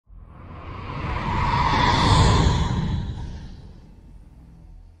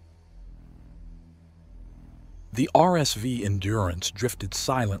The RSV Endurance drifted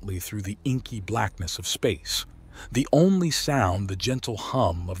silently through the inky blackness of space, the only sound the gentle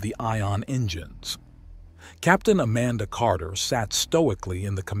hum of the ion engines. Captain Amanda Carter sat stoically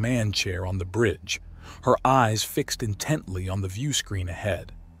in the command chair on the bridge, her eyes fixed intently on the view screen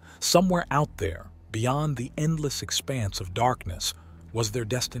ahead. Somewhere out there, beyond the endless expanse of darkness, was their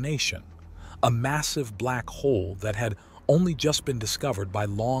destination, a massive black hole that had only just been discovered by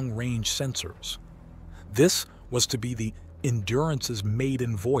long-range sensors. This was to be the Endurance's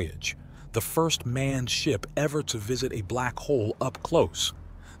maiden voyage, the first manned ship ever to visit a black hole up close.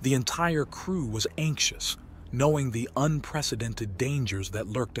 The entire crew was anxious, knowing the unprecedented dangers that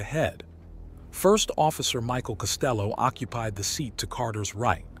lurked ahead. First Officer Michael Costello occupied the seat to Carter's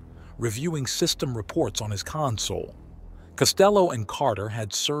right, reviewing system reports on his console. Costello and Carter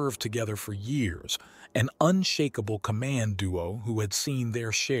had served together for years, an unshakable command duo who had seen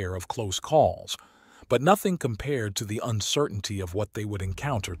their share of close calls, but nothing compared to the uncertainty of what they would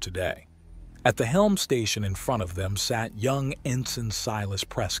encounter today. At the helm station in front of them sat young Ensign Silas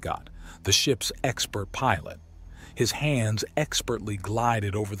Prescott, the ship's expert pilot. His hands expertly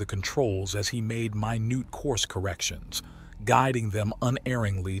glided over the controls as he made minute course corrections, guiding them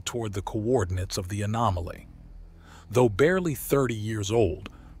unerringly toward the coordinates of the anomaly. Though barely 30 years old,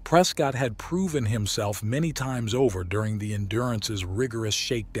 Prescott had proven himself many times over during the Endurance's rigorous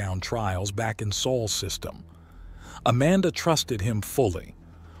shakedown trials back in Sol's system. Amanda trusted him fully.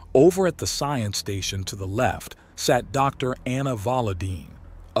 Over at the science station to the left sat Dr. Anna Volodine,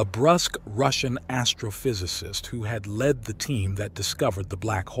 a brusque Russian astrophysicist who had led the team that discovered the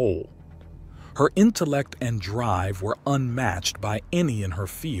black hole. Her intellect and drive were unmatched by any in her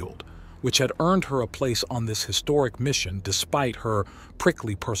field, which had earned her a place on this historic mission despite her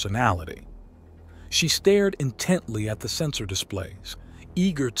prickly personality. She stared intently at the sensor displays,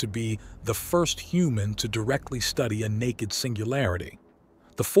 eager to be the first human to directly study a naked singularity.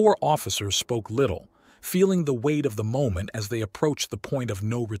 The four officers spoke little, feeling the weight of the moment as they approached the point of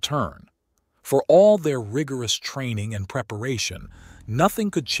no return. For all their rigorous training and preparation, nothing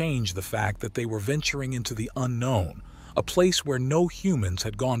could change the fact that they were venturing into the unknown, a place where no humans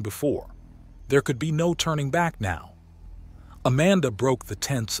had gone before. There could be no turning back now. Amanda broke the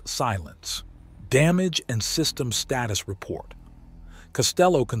tense silence. Damage and system status report.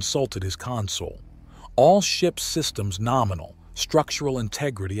 Costello consulted his console. All ship systems nominal, structural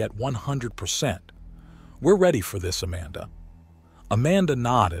integrity at 100%. We're ready for this, Amanda. Amanda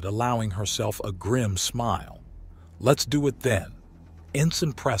nodded, allowing herself a grim smile. Let's do it then.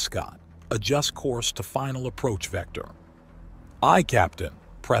 Ensign Prescott, adjust course to final approach vector. Aye, Captain,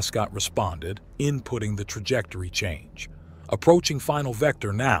 Prescott responded, inputting the trajectory change. Approaching final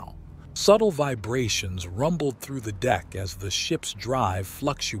vector now. Subtle vibrations rumbled through the deck as the ship's drive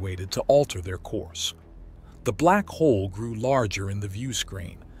fluctuated to alter their course. The black hole grew larger in the view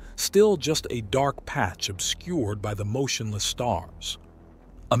screen, still just a dark patch obscured by the motionless stars.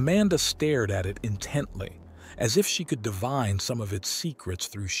 Amanda stared at it intently, as if she could divine some of its secrets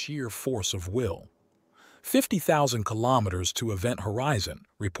through sheer force of will. 50,000 kilometers to event horizon,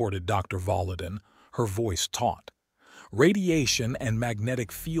 reported Dr. Volodin, her voice taut. Radiation and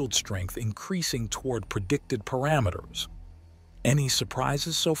magnetic field strength increasing toward predicted parameters. Any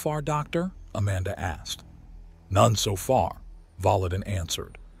surprises so far, Doctor? Amanda asked. None so far, Volodin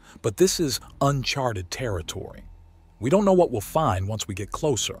answered. But this is uncharted territory. We don't know what we'll find once we get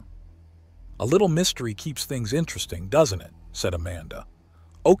closer. A little mystery keeps things interesting, doesn't it? Said Amanda.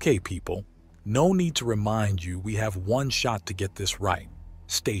 Okay, people. No need to remind you we have one shot to get this right.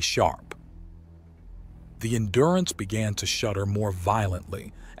 Stay sharp. The Endurance began to shudder more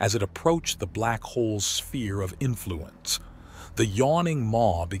violently as it approached the black hole's sphere of influence. The yawning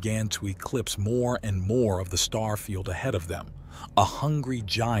maw began to eclipse more and more of the star field ahead of them, a hungry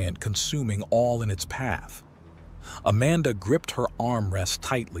giant consuming all in its path. Amanda gripped her armrest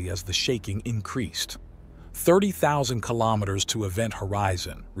tightly as the shaking increased. 30,000 kilometers to event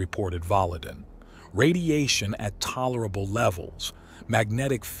horizon, reported Volodin. Radiation at tolerable levels,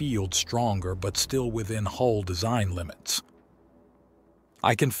 magnetic field stronger but still within hull design limits.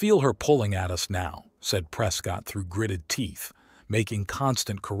 I can feel her pulling at us now, said Prescott through gritted teeth, making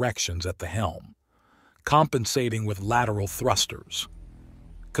constant corrections at the helm, compensating with lateral thrusters.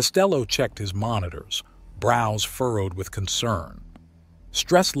 Costello checked his monitors, brows furrowed with concern.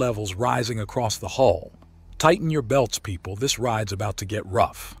 Stress levels rising across the hull. Tighten your belts, people, this ride's about to get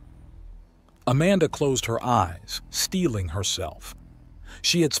rough. Amanda closed her eyes, steeling herself.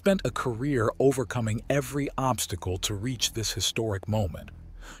 She had spent a career overcoming every obstacle to reach this historic moment.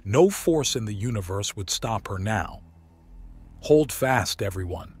 No force in the universe would stop her now. Hold fast,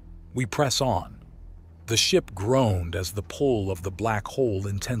 everyone. We press on. The ship groaned as the pull of the black hole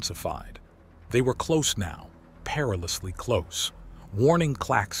intensified. They were close now, perilously close. Warning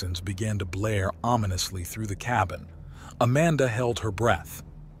klaxons began to blare ominously through the cabin. Amanda held her breath.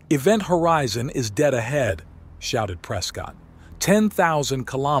 "Event horizon is dead ahead," shouted Prescott. 10,000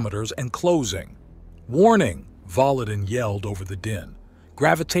 kilometers and closing. "Warning," Valadin yelled over the din.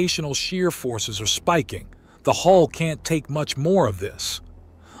 "Gravitational shear forces are spiking. The hull can't take much more of this."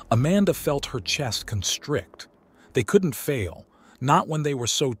 Amanda felt her chest constrict. They couldn't fail, not when they were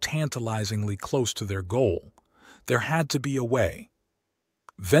so tantalizingly close to their goal. There had to be a way.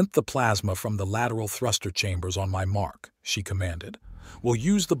 "Vent the plasma from the lateral thruster chambers on my mark," she commanded. "We'll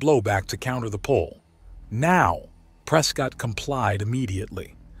use the blowback to counter the pull." "Now!" Prescott complied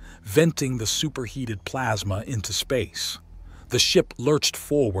immediately, venting the superheated plasma into space. The ship lurched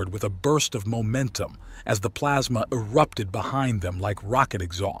forward with a burst of momentum as the plasma erupted behind them like rocket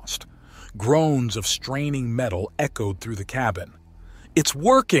exhaust. Groans of straining metal echoed through the cabin. "It's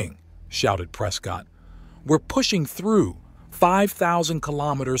working!" shouted Prescott. "We're pushing through, 5,000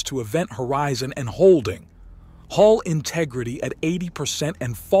 kilometers to event horizon and holding. Hull integrity at 80%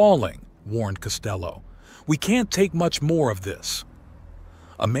 and falling," warned Costello. "We can't take much more of this."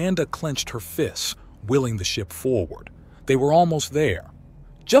 Amanda clenched her fists, willing the ship forward. They were almost there.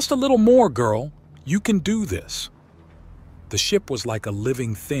 "Just a little more, girl. You can do this." The ship was like a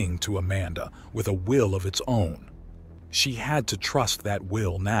living thing to Amanda, with a will of its own. She had to trust that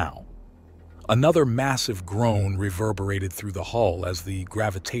will now. Another massive groan reverberated through the hull as the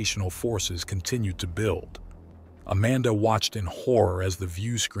gravitational forces continued to build. Amanda watched in horror as the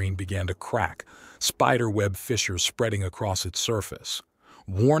view screen began to crack, spiderweb fissures spreading across its surface.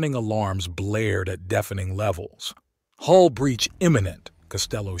 Warning alarms blared at deafening levels. "Hull breach imminent,"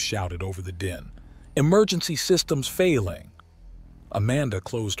 Costello shouted over the din. "Emergency systems failing." Amanda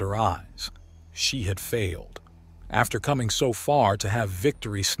closed her eyes. She had failed. After coming so far to have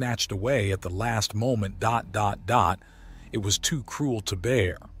victory snatched away at the last moment ... it was too cruel to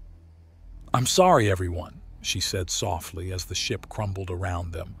bear. "I'm sorry, everyone," she said softly as the ship crumbled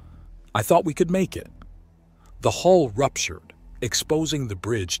around them. "I thought we could make it." The hull ruptured, exposing the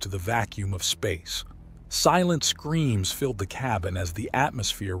bridge to the vacuum of space. Silent screams filled the cabin as the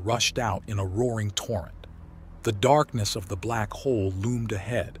atmosphere rushed out in a roaring torrent. The darkness of the black hole loomed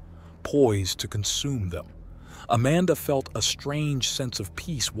ahead, poised to consume them. Amanda felt a strange sense of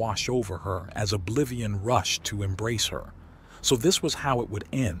peace wash over her as oblivion rushed to embrace her. So this was how it would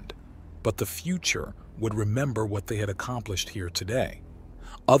end. But the future would remember what they had accomplished here today.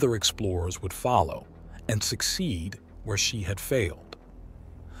 Other explorers would follow and succeed where she had failed.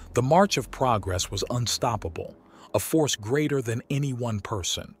 The march of progress was unstoppable, a force greater than any one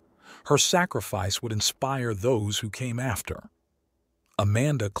person. Her sacrifice would inspire those who came after.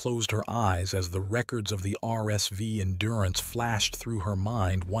 Amanda closed her eyes as the records of the RSV Endurance flashed through her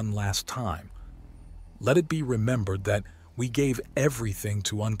mind one last time. Let it be remembered that we gave everything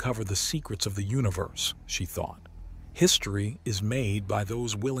to uncover the secrets of the universe, she thought. History is made by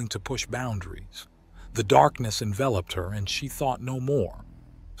those willing to push boundaries. The darkness enveloped her, and she thought no more.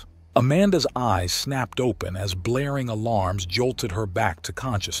 Amanda's eyes snapped open as blaring alarms jolted her back to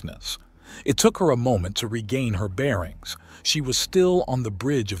consciousness. It took her a moment to regain her bearings. She was still on the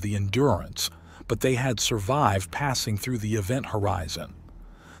bridge of the Endurance, but they had survived passing through the event horizon.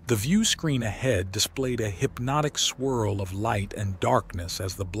 The view screen ahead displayed a hypnotic swirl of light and darkness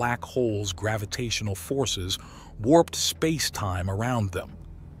as the black hole's gravitational forces warped space-time around them.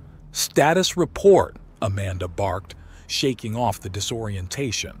 "Status report," Amanda barked, shaking off the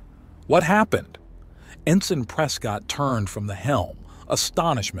disorientation. "What happened?" Ensign Prescott turned from the helm,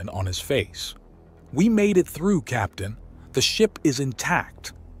 astonishment on his face. "We made it through, Captain. The ship is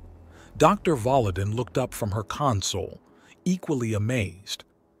intact." Dr. Valadin looked up from her console, equally amazed.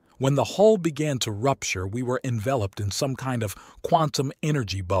 "When the hull began to rupture, we were enveloped in some kind of quantum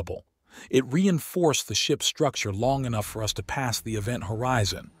energy bubble. It reinforced the ship's structure long enough for us to pass the event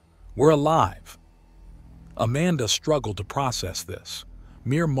horizon. We're alive." Amanda struggled to process this.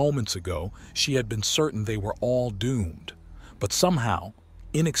 Mere moments ago, she had been certain they were all doomed. But somehow,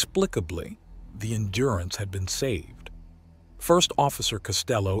 inexplicably, the Endurance had been saved. First Officer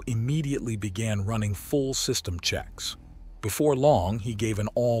Costello immediately began running full system checks. Before long, he gave an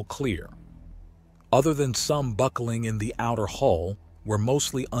all clear. Other than some buckling in the outer hull, we're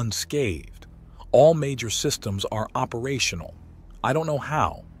mostly unscathed. All major systems are operational. I don't know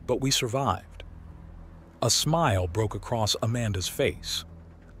how, but we survived. A smile broke across Amanda's face.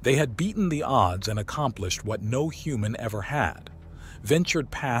 They had beaten the odds and accomplished what no human ever had,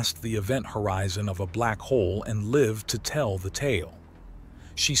 ventured past the event horizon of a black hole and lived to tell the tale.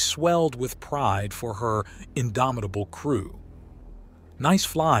 She swelled with pride for her indomitable crew. "Nice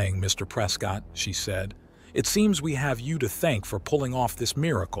flying, Mr. Prescott," she said. "It seems we have you to thank for pulling off this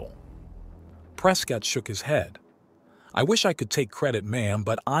miracle." Prescott shook his head. "I wish I could take credit, ma'am,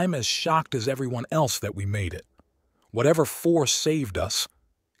 but I'm as shocked as everyone else that we made it. Whatever force saved us,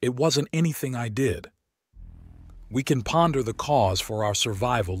 it wasn't anything I did." "We can ponder the cause for our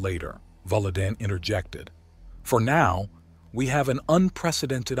survival later," Volodin interjected. "For now, we have an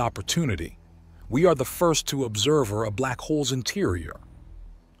unprecedented opportunity. We are the first to observe a black hole's interior."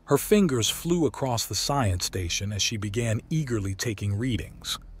 Her fingers flew across the science station as she began eagerly taking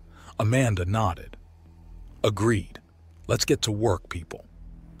readings. Amanda nodded. "Agreed. Let's get to work, people.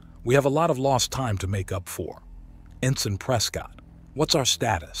 We have a lot of lost time to make up for. Ensign Prescott, what's our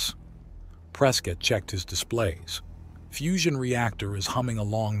status?" Prescott checked his displays. Fusion reactor is humming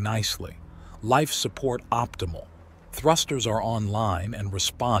along nicely. Life support optimal. Thrusters are online and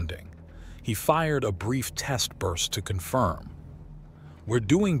responding. He fired a brief test burst to confirm. "We're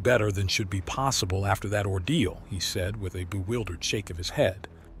doing better than should be possible after that ordeal," he said with a bewildered shake of his head.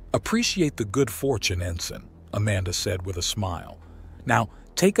 "Appreciate the good fortune, Ensign," Amanda said with a smile. "Now,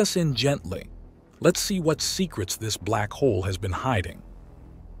 take us in gently. Let's see what secrets this black hole has been hiding."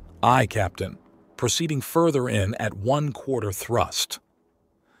 "Aye, Captain," proceeding further in at 1/4 thrust.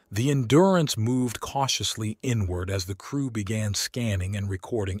 The Endurance moved cautiously inward as the crew began scanning and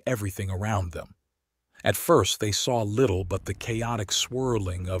recording everything around them. At first, they saw little but the chaotic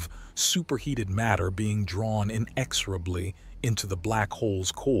swirling of superheated matter being drawn inexorably into the black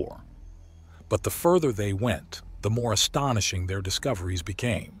hole's core. But the further they went, the more astonishing their discoveries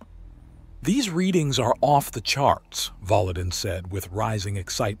became. "These readings are off the charts," Volodin said with rising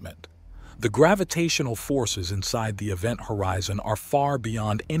excitement. "The gravitational forces inside the event horizon are far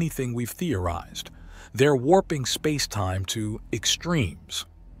beyond anything we've theorized. They're warping space-time to extremes."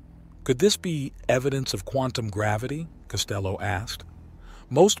 "Could this be evidence of quantum gravity?" Costello asked.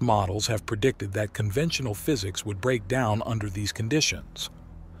 "Most models have predicted that conventional physics would break down under these conditions."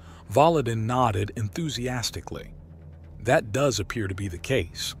 Volodin nodded enthusiastically. "That does appear to be the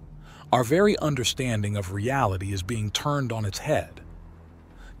case. Our very understanding of reality is being turned on its head."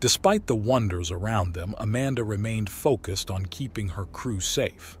 Despite the wonders around them, Amanda remained focused on keeping her crew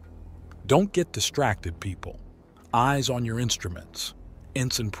safe. "Don't get distracted, people. Eyes on your instruments.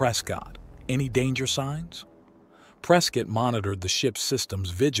 Ensign Prescott, any danger signs?" Prescott monitored the ship's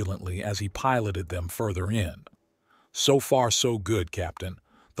systems vigilantly as he piloted them further in. "So far, so good, Captain.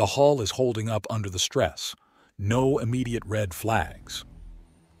 The hull is holding up under the stress. No immediate red flags."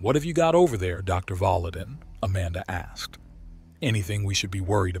 "What have you got over there, Dr. Volodin?" Amanda asked. "Anything we should be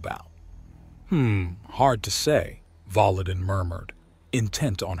worried about?" Hard to say," Volodin murmured,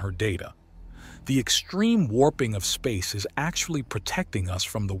 intent on her data. "The extreme warping of space is actually protecting us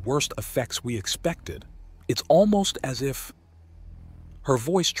from the worst effects we expected. It's almost as if—" Her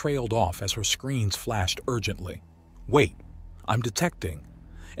voice trailed off as her screens flashed urgently. "Wait, I'm detecting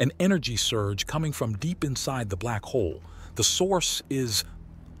an energy surge coming from deep inside the black hole. The source is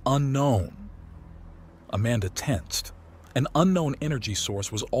unknown." Amanda tensed. An unknown energy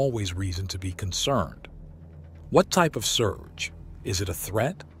source was always reason to be concerned. "What type of surge? Is it a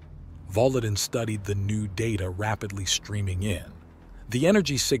threat?" Volodin studied the new data rapidly streaming in. "The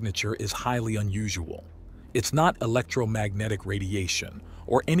energy signature is highly unusual. It's not electromagnetic radiation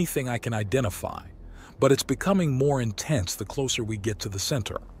or anything I can identify, but it's becoming more intense the closer we get to the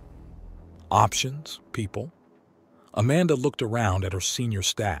center." "Options, people?" Amanda looked around at her senior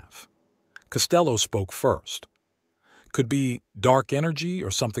staff. Costello spoke first. "Could be dark energy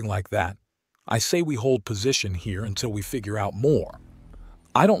or something like that. I say we hold position here until we figure out more."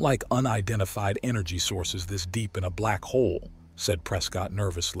 "I don't like unidentified energy sources this deep in a black hole," said Prescott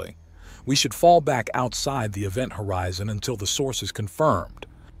nervously. "We should fall back outside the event horizon until the source is confirmed."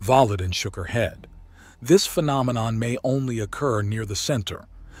 Volodin shook her head. "This phenomenon may only occur near the center.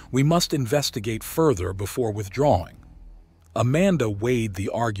 We must investigate further before withdrawing." Amanda weighed the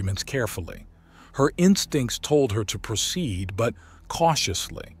arguments carefully. Her instincts told her to proceed, but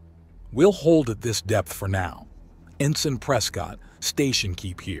cautiously. "We'll hold at this depth for now. Ensign Prescott, station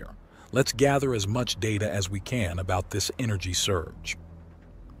keep here. Let's gather as much data as we can about this energy surge."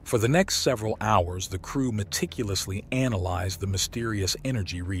 For the next several hours, the crew meticulously analyzed the mysterious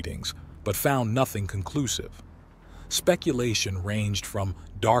energy readings, but found nothing conclusive. Speculation ranged from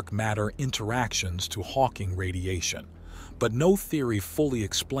dark matter interactions to Hawking radiation, but no theory fully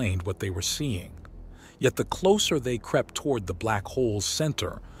explained what they were seeing. Yet the closer they crept toward the black hole's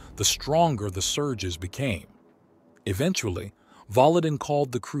center, the stronger the surges became. Eventually, Volodin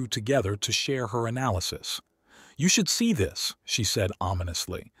called the crew together to share her analysis. "You should see this," she said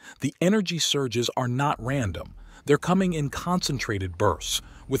ominously. "The energy surges are not random. They're coming in concentrated bursts,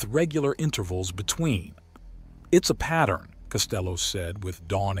 with regular intervals between." "It's a pattern," Costello said with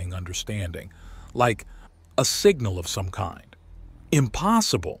dawning understanding. "Like a signal of some kind."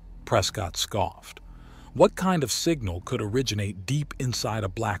 "Impossible," Prescott scoffed. "What kind of signal could originate deep inside a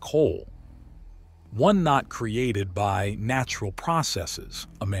black hole?" "One not created by natural processes,"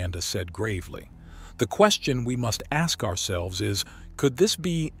 Amanda said gravely. "The question we must ask ourselves is, could this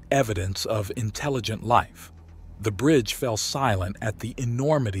be evidence of intelligent life?" The bridge fell silent at the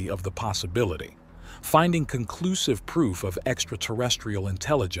enormity of the possibility. Finding conclusive proof of extraterrestrial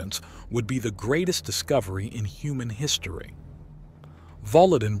intelligence would be the greatest discovery in human history.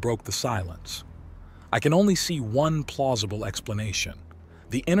 Volodin broke the silence. "I can only see one plausible explanation.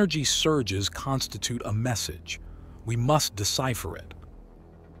 The energy surges constitute a message. We must decipher it."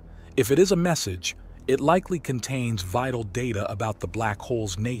 "If it is a message, it likely contains vital data about the black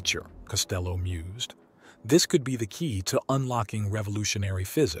hole's nature," Costello mused. "This could be the key to unlocking revolutionary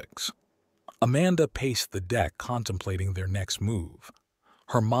physics." Amanda paced the deck, contemplating their next move.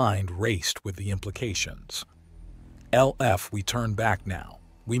 Her mind raced with the implications. "LF, we turn back now.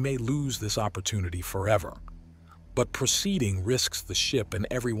 We may lose this opportunity forever. But proceeding risks the ship and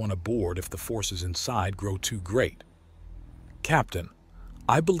everyone aboard if the forces inside grow too great." "Captain,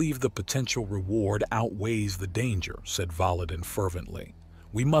 I believe the potential reward outweighs the danger," said Volodin fervently.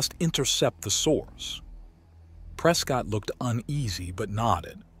 "We must intercept the source." Prescott looked uneasy but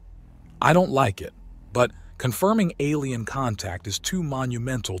nodded. "I don't like it, but confirming alien contact is too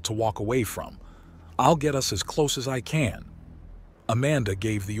monumental to walk away from. I'll get us as close as I can." Amanda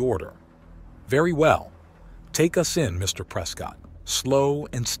gave the order. "Very well. Take us in, Mr. Prescott. Slow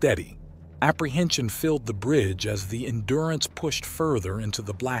and steady." Apprehension filled the bridge as the Endurance pushed further into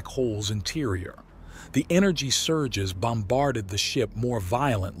the black hole's interior. The energy surges bombarded the ship more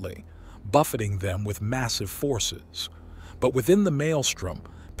violently, buffeting them with massive forces. But within the maelstrom,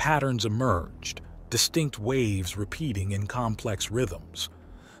 patterns emerged, distinct waves repeating in complex rhythms.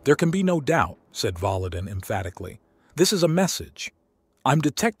 "There can be no doubt," said Volodin emphatically. "This is a message." "I'm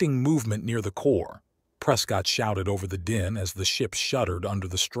detecting movement near the core," Prescott shouted over the din as the ship shuddered under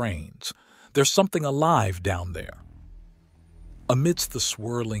the strains. "There's something alive down there." Amidst the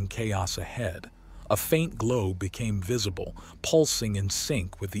swirling chaos ahead, a faint glow became visible, pulsing in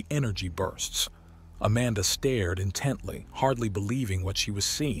sync with the energy bursts. Amanda stared intently, hardly believing what she was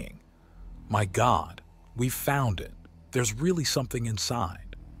seeing. "My God, we've found it. There's really something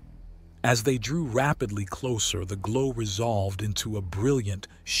inside." As they drew rapidly closer, the glow resolved into a brilliant,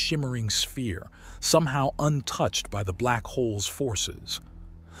 shimmering sphere, somehow untouched by the black hole's forces.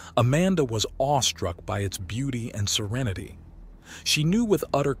 Amanda was awestruck by its beauty and serenity. She knew with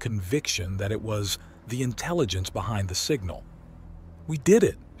utter conviction that it was the intelligence behind the signal. "We did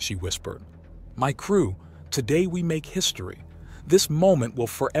it," she whispered. "My crew, today we make history. This moment will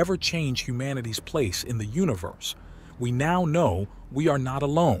forever change humanity's place in the universe. We now know we are not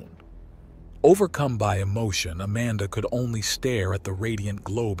alone." Overcome by emotion, Amanda could only stare at the radiant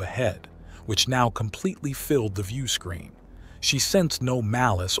globe ahead, which now completely filled the view screen. She sensed no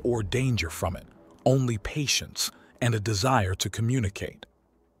malice or danger from it, only patience and a desire to communicate.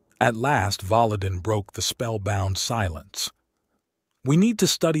 At last, Volodin broke the spellbound silence. "We need to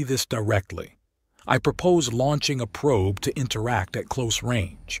study this directly. I propose launching a probe to interact at close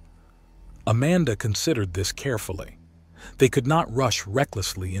range." Amanda considered this carefully. They could not rush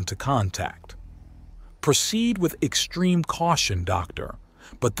recklessly into contact. "Proceed with extreme caution, Doctor,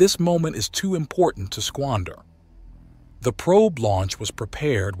 but this moment is too important to squander." The probe launch was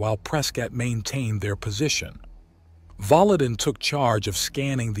prepared while Prescott maintained their position. Volodin took charge of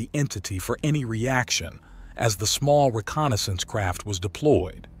scanning the entity for any reaction as the small reconnaissance craft was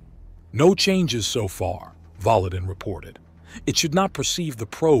deployed. "No changes so far," Volodin reported. "It should not perceive the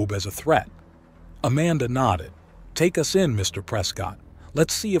probe as a threat." Amanda nodded. "Take us in, Mr. Prescott.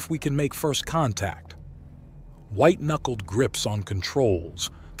 Let's see if we can make first contact." White-knuckled grips on controls,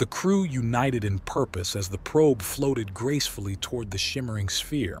 the crew united in purpose as the probe floated gracefully toward the shimmering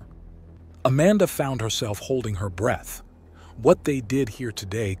sphere. Amanda found herself holding her breath. What they did here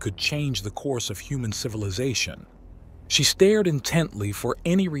today could change the course of human civilization. She stared intently for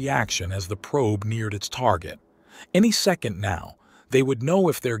any reaction as the probe neared its target. Any second now, they would know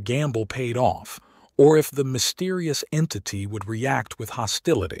if their gamble paid off, or if the mysterious entity would react with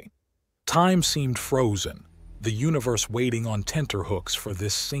hostility. Time seemed frozen, the universe waiting on tenterhooks for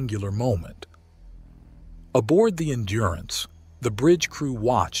this singular moment. Aboard the Endurance, the bridge crew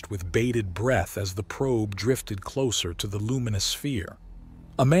watched with bated breath as the probe drifted closer to the luminous sphere.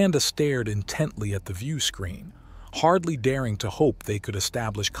 Amanda stared intently at the view screen, hardly daring to hope they could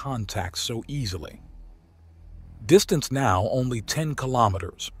establish contact so easily. "Distance now only 10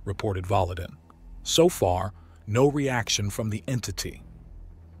 kilometers, reported Volodin. "So far, no reaction from the entity."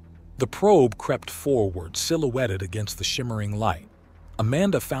 The probe crept forward, silhouetted against the shimmering light.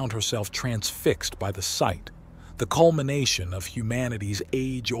 Amanda found herself transfixed by the sight, the culmination of humanity's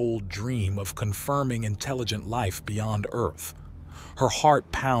age-old dream of confirming intelligent life beyond Earth. Her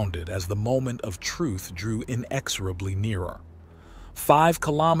heart pounded as the moment of truth drew inexorably nearer. 5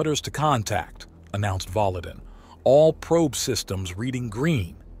 kilometers to contact, announced Volodin. "All probe systems reading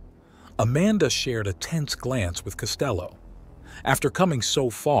green." Amanda shared a tense glance with Costello. After coming so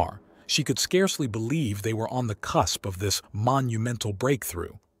far, she could scarcely believe they were on the cusp of this monumental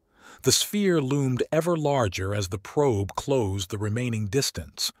breakthrough. The sphere loomed ever larger as the probe closed the remaining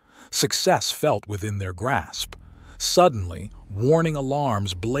distance. Success felt within their grasp. Suddenly, warning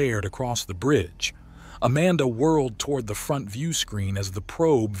alarms blared across the bridge. Amanda whirled toward the front view screen as the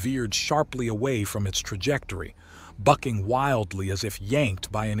probe veered sharply away from its trajectory, bucking wildly as if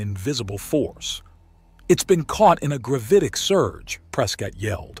yanked by an invisible force. "It's been caught in a gravitic surge," Prescott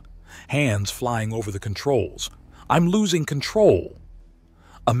yelled, hands flying over the controls. "I'm losing control."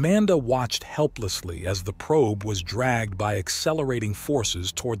 Amanda watched helplessly as the probe was dragged by accelerating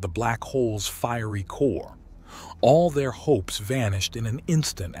forces toward the black hole's fiery core. All their hopes vanished in an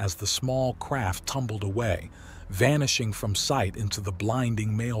instant as the small craft tumbled away, vanishing from sight into the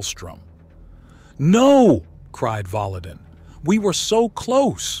blinding maelstrom. "No!" cried Volodin. "We were so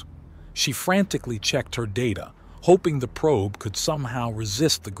close!" She frantically checked her data, hoping the probe could somehow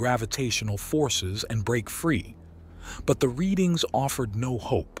resist the gravitational forces and break free. But the readings offered no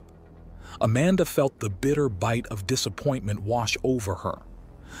hope. Amanda felt the bitter bite of disappointment wash over her.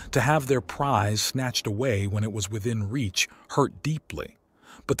 To have their prize snatched away when it was within reach hurt deeply.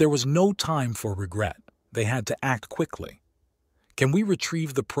 But there was no time for regret. They had to act quickly. "Can we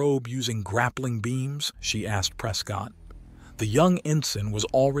retrieve the probe using grappling beams?" she asked Prescott. The young ensign was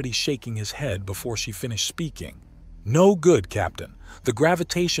already shaking his head before she finished speaking. "No good, Captain. The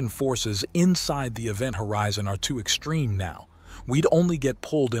gravitation forces inside the event horizon are too extreme now. We'd only get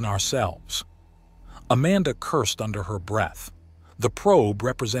pulled in ourselves." Amanda cursed under her breath. The probe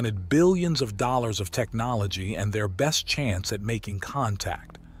represented billions of dollars of technology and their best chance at making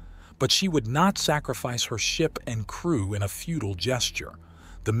contact. But she would not sacrifice her ship and crew in a futile gesture.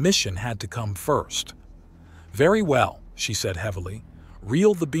 The mission had to come first. "Very well," she said heavily.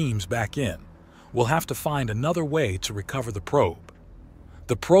 "Reel the beams back in. We'll have to find another way to recover the probe."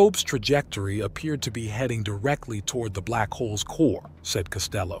 "The probe's trajectory appeared to be heading directly toward the black hole's core," said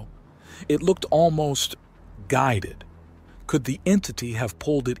Costello. "It looked almost guided. Could the entity have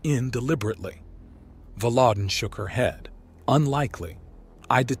pulled it in deliberately?" Volodin shook her head. "Unlikely.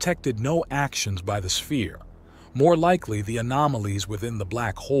 I detected no actions by the sphere. More likely the anomalies within the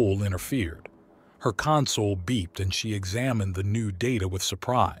black hole interfered." Her console beeped and she examined the new data with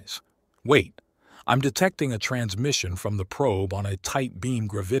surprise. "Wait. I'm detecting a transmission from the probe on a tight beam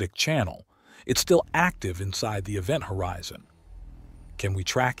gravitic channel. It's still active inside the event horizon." "Can we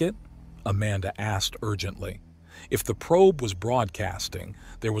track it?" Amanda asked urgently. If the probe was broadcasting,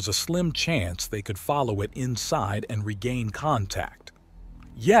 there was a slim chance they could follow it inside and regain contact.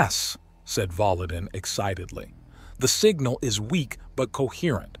 "Yes," said Volodin excitedly. "The signal is weak but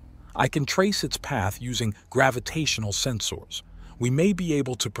coherent. I can trace its path using gravitational sensors. We may be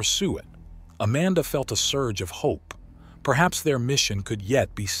able to pursue it." Amanda felt a surge of hope. Perhaps their mission could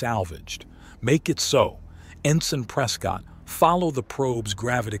yet be salvaged. "Make it so. Ensign Prescott, follow the probe's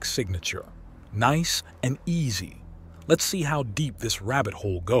gravitic signature. Nice and easy. Let's see how deep this rabbit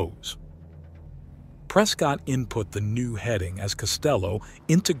hole goes." Prescott input the new heading as Costello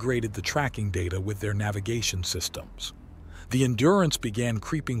integrated the tracking data with their navigation systems. The Endurance began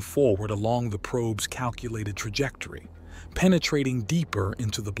creeping forward along the probe's calculated trajectory, penetrating deeper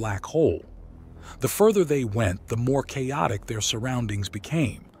into the black hole. The further they went, the more chaotic their surroundings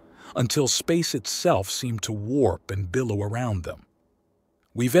became, until space itself seemed to warp and billow around them.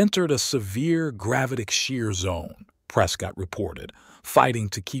 "We've entered a severe gravitic shear zone," Prescott reported, fighting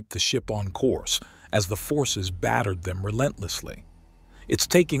to keep the ship on course as the forces battered them relentlessly. "It's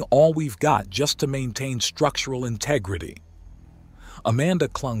taking all we've got just to maintain structural integrity." Amanda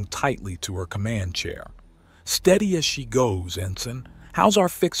clung tightly to her command chair. "Steady as she goes, Ensign. How's our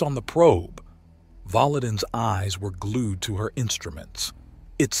fix on the probe?" Volodin's eyes were glued to her instruments.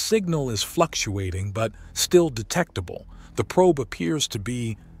 "Its signal is fluctuating but still detectable. The probe appears to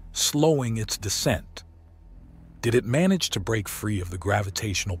be slowing its descent." "Did it manage to break free of the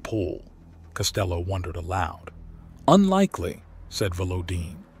gravitational pull?" Costello wondered aloud. "Unlikely," said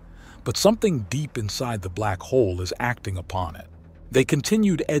Volodin. but something deep inside the black hole is acting upon it. They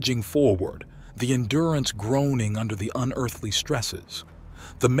continued edging forward, the endurance groaning under the unearthly stresses.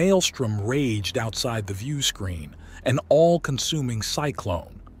 The maelstrom raged outside the view screen, an all-consuming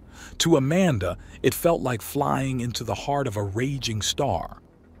cyclone. To Amanda, it felt like flying into the heart of a raging star.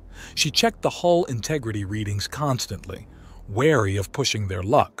 She checked the hull integrity readings constantly, wary of pushing their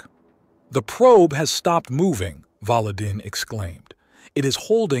luck. "The probe has stopped moving," Valadin exclaimed. "It is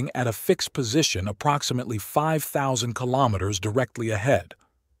holding at a fixed position approximately 5,000 kilometers directly ahead."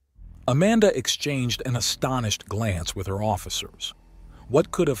 Amanda exchanged an astonished glance with her officers.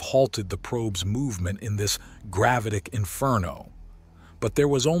 What could have halted the probe's movement in this gravitic inferno? But there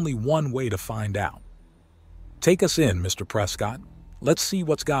was only one way to find out. "Take us in, Mr. Prescott. Let's see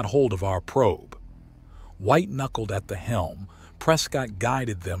what's got hold of our probe." White-knuckled at the helm, Prescott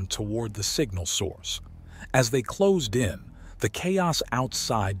guided them toward the signal source. As they closed in, the chaos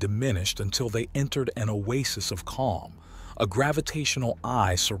outside diminished until they entered an oasis of calm, a gravitational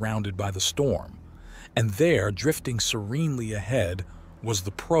eye surrounded by the storm. And there, drifting serenely ahead, was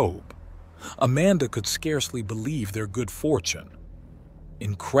the probe. Amanda could scarcely believe their good fortune.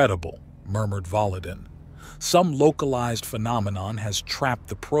 "Incredible," murmured Valadin. "Some localized phenomenon has trapped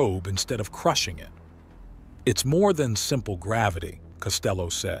the probe instead of crushing it." "It's more than simple gravity," Costello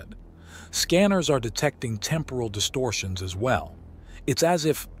said. "Scanners are detecting temporal distortions as well. It's as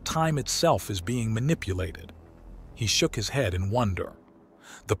if time itself is being manipulated." He shook his head in wonder.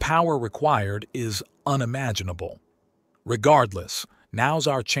 "The power required is unimaginable. Regardless, now's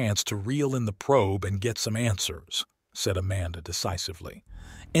our chance to reel in the probe and get some answers," said Amanda decisively.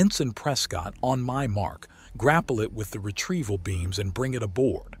 "Ensign Prescott, on my mark, grapple it with the retrieval beams and bring it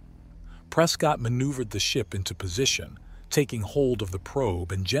aboard." Prescott maneuvered the ship into position, taking hold of the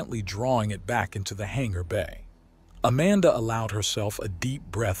probe and gently drawing it back into the hangar bay. Amanda allowed herself a deep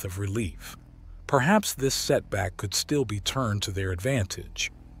breath of relief. Perhaps this setback could still be turned to their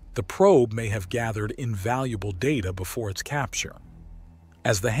advantage. The probe may have gathered invaluable data before its capture.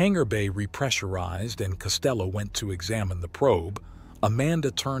 As the hangar bay repressurized and Costello went to examine the probe,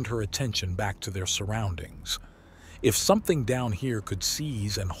 Amanda turned her attention back to their surroundings. If something down here could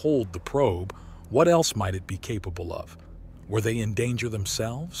seize and hold the probe, what else might it be capable of? Were they in danger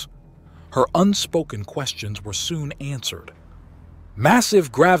themselves? Her unspoken questions were soon answered.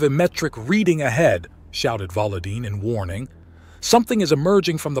 "Massive gravimetric reading ahead," shouted Valadin in warning. "Something is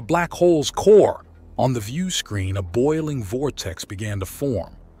emerging from the black hole's core." On the view screen, a boiling vortex began to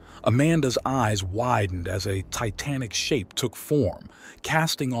form. Amanda's eyes widened as a titanic shape took form,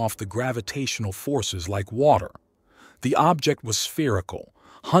 casting off the gravitational forces like water. The object was spherical,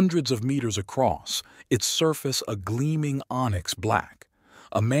 hundreds of meters across, its surface a gleaming onyx black.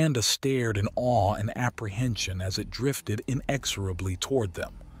 Amanda stared in awe and apprehension as it drifted inexorably toward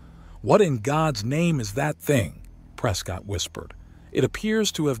them. "What in God's name is that thing?" Prescott whispered. "It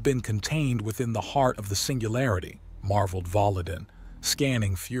appears to have been contained within the heart of the singularity," marveled Valadin,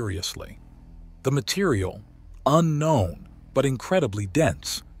 scanning furiously. "The material, unknown, but incredibly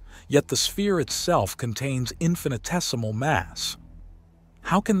dense, yet the sphere itself contains infinitesimal mass."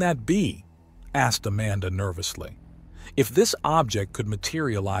 "How can that be?" asked Amanda nervously. If this object could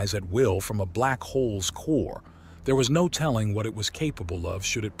materialize at will from a black hole's core, there was no telling what it was capable of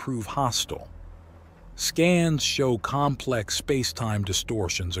should it prove hostile. "Scans show complex space-time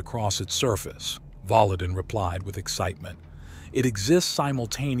distortions across its surface," Valadin replied with excitement. "It exists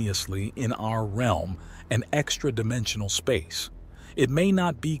simultaneously in our realm and extra-dimensional space. It may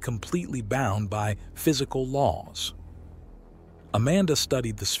not be completely bound by physical laws." Amanda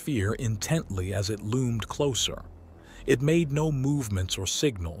studied the sphere intently as it loomed closer. It made no movements or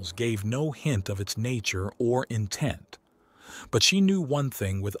signals, gave no hint of its nature or intent. But she knew one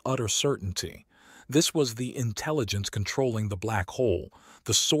thing with utter certainty. This was the intelligence controlling the black hole,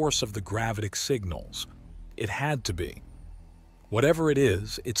 the source of the gravitic signals. It had to be. "Whatever it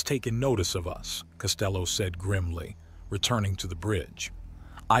is, it's taken notice of us," Costello said grimly, returning to the bridge.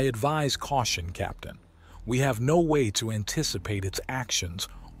 "I advise caution, Captain. We have no way to anticipate its actions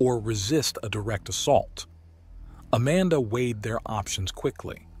or resist a direct assault." Amanda weighed their options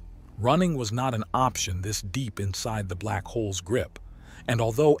quickly. Running was not an option this deep inside the black hole's grip, and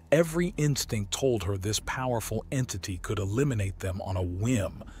although every instinct told her this powerful entity could eliminate them on a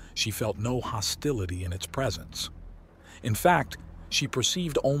whim, she felt no hostility in its presence. In fact, she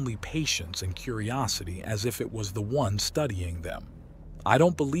perceived only patience and curiosity, as if it was the one studying them. "I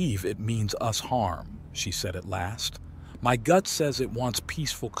don't believe it means us harm," she said at last. "My gut says it wants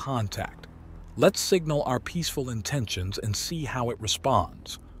peaceful contact. Let's signal our peaceful intentions and see how it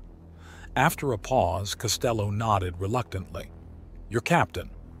responds." After a pause, Costello nodded reluctantly. "Your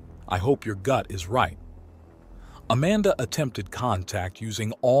captain. I hope your gut is right." Amanda attempted contact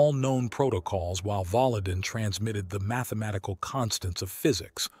using all known protocols while Volodin transmitted the mathematical constants of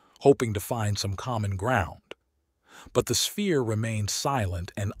physics, hoping to find some common ground. But the sphere remained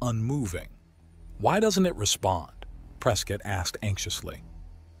silent and unmoving. "Why doesn't it respond?" Prescott asked anxiously.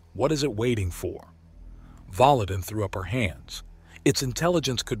 "What is it waiting for?" Volodin threw up her hands. "Its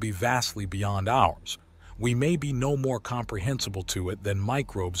intelligence could be vastly beyond ours. We may be no more comprehensible to it than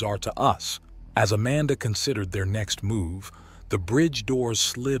microbes are to us." As Amanda considered their next move, the bridge doors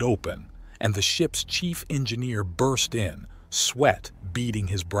slid open, and the ship's chief engineer burst in, sweat beading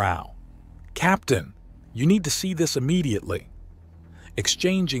his brow. "Captain, you need to see this immediately."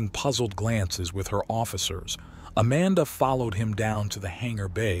 Exchanging puzzled glances with her officers, Amanda followed him down to the hangar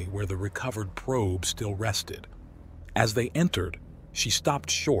bay where the recovered probe still rested. As they entered, she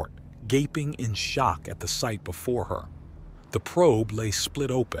stopped short, gaping in shock at the sight before her. The probe lay split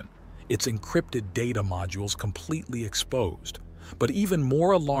open, its encrypted data modules completely exposed. But even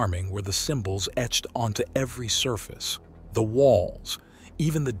more alarming were the symbols etched onto every surface, the walls,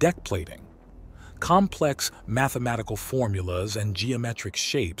 even the deck plating. Complex mathematical formulas and geometric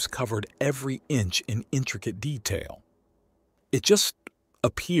shapes covered every inch in intricate detail. "It just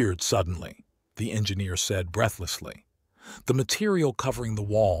appeared suddenly," the engineer said breathlessly. "The material covering the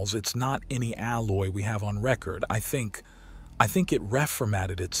walls, it's not any alloy we have on record. I think it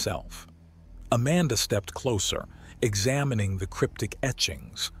reformatted itself." Amanda stepped closer, examining the cryptic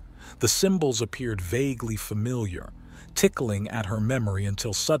etchings. The symbols appeared vaguely familiar, tickling at her memory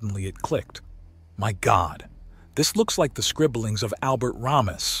until suddenly it clicked. "My God, this looks like the scribblings of Albert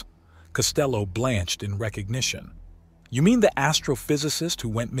Ramus." Costello blanched in recognition. "You mean the astrophysicist who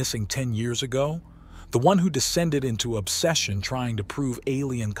went missing 10 years ago? The one who descended into obsession trying to prove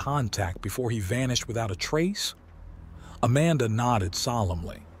alien contact before he vanished without a trace?" Amanda nodded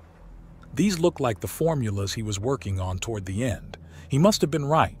solemnly. "These look like the formulas he was working on toward the end. He must have been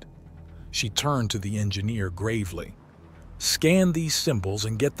right." She turned to the engineer gravely. "Scan these symbols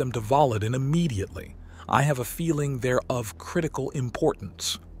and get them to Volodin immediately. I have a feeling they're of critical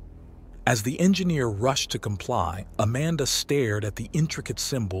importance." As the engineer rushed to comply, Amanda stared at the intricate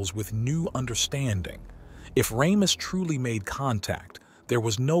symbols with new understanding. If Ramus truly made contact, there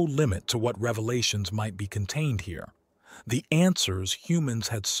was no limit to what revelations might be contained here. The answers humans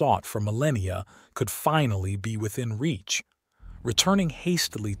had sought for millennia could finally be within reach. Returning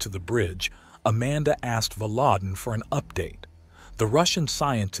hastily to the bridge, Amanda asked Volodin for an update. The Russian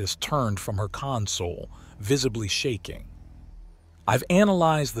scientist turned from her console, visibly shaking. "I've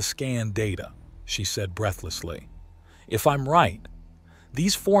analyzed the scanned data," she said breathlessly. "If I'm right,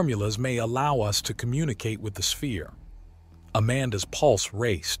 these formulas may allow us to communicate with the sphere." Amanda's pulse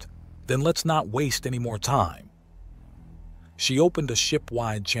raced. "Then let's not waste any more time." She opened a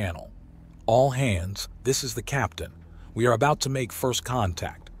ship-wide channel. "All hands, this is the captain. We are about to make first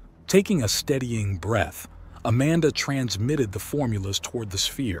contact." Taking a steadying breath, Amanda transmitted the formulas toward the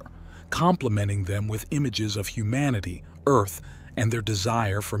sphere, complementing them with images of humanity, Earth, and their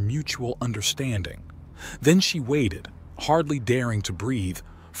desire for mutual understanding. Then she waited, hardly daring to breathe,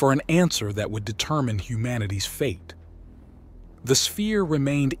 for an answer that would determine humanity's fate. The sphere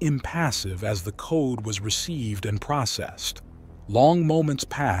remained impassive as the code was received and processed. Long moments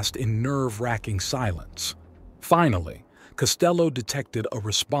passed in nerve-wracking silence. Finally, Costello detected a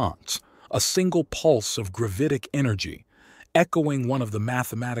response, a single pulse of gravitic energy, echoing one of the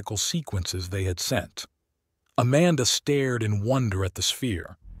mathematical sequences they had sent. Amanda stared in wonder at the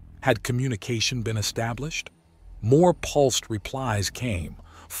sphere. Had communication been established? More pulsed replies came,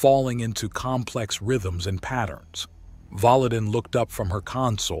 falling into complex rhythms and patterns. Volodin looked up from her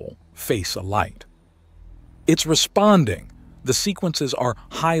console, face alight. "It's responding! The sequences are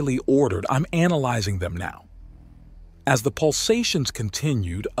highly ordered. I'm analyzing them now." As the pulsations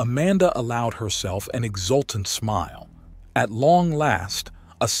continued, Amanda allowed herself an exultant smile. At long last,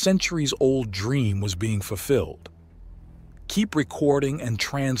 a centuries-old dream was being fulfilled. "Keep recording and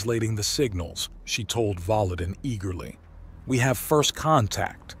translating the signals," she told Volodin eagerly. "We have first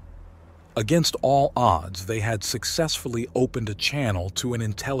contact." Against all odds, they had successfully opened a channel to an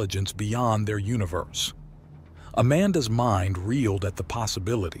intelligence beyond their universe. Amanda's mind reeled at the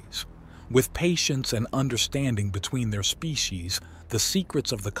possibilities. With patience and understanding between their species, the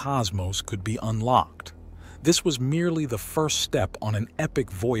secrets of the cosmos could be unlocked. This was merely the first step on an epic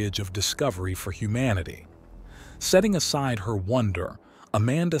voyage of discovery for humanity. Setting aside her wonder,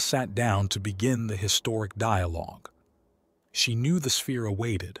 Amanda sat down to begin the historic dialogue. She knew the sphere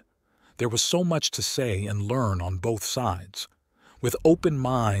awaited. There was so much to say and learn on both sides. With open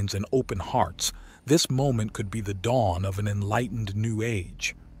minds and open hearts, this moment could be the dawn of an enlightened new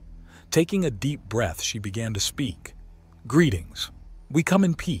age. Taking a deep breath, she began to speak. "Greetings. We come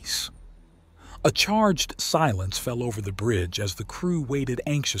in peace." A charged silence fell over the bridge as the crew waited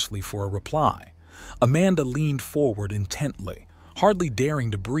anxiously for a reply. Amanda leaned forward intently, hardly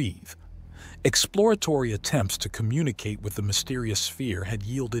daring to breathe. Exploratory attempts to communicate with the mysterious sphere had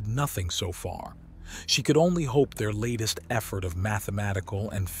yielded nothing so far. She could only hope their latest effort of mathematical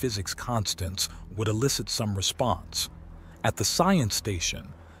and physics constants would elicit some response. At the science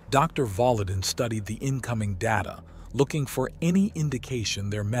station, Dr. Volodin studied the incoming data, looking for any indication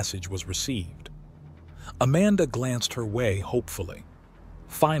their message was received. Amanda glanced her way hopefully.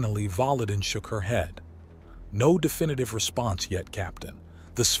 Finally, Volodin shook her head. "No definitive response yet, Captain.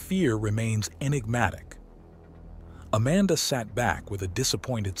 The sphere remains enigmatic." Amanda sat back with a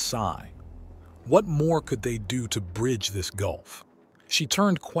disappointed sigh. What more could they do to bridge this gulf? She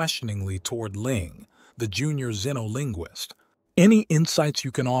turned questioningly toward Ling, the junior xenolinguist. "Any insights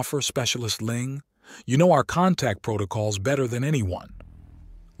you can offer, Specialist Ling? You know our contact protocols better than anyone."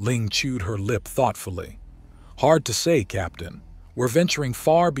 Ling chewed her lip thoughtfully. "Hard to say, Captain. We're venturing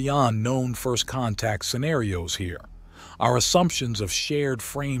far beyond known first contact scenarios here. Our assumptions of shared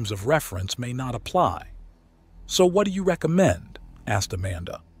frames of reference may not apply." "So what do you recommend?" asked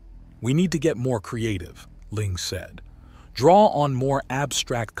Amanda. "We need to get more creative," Ling said. "Draw on more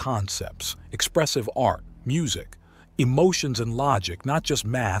abstract concepts, expressive art, music, emotions and logic, not just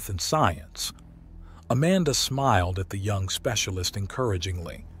math and science." Amanda smiled at the young specialist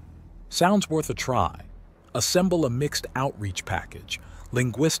encouragingly. "Sounds worth a try. Assemble a mixed outreach package,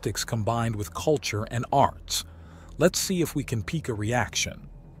 linguistics combined with culture and arts. Let's see if we can pique a reaction."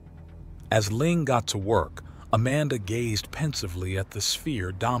 As Ling got to work, Amanda gazed pensively at the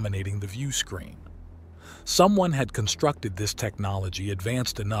sphere dominating the view screen. Someone had constructed this technology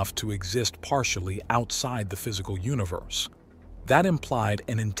advanced enough to exist partially outside the physical universe. That implied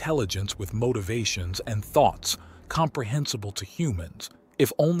an intelligence with motivations and thoughts comprehensible to humans,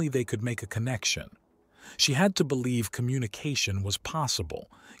 if only they could make a connection. She had to believe communication was possible,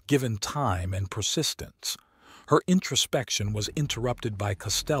 given time and persistence. Her introspection was interrupted by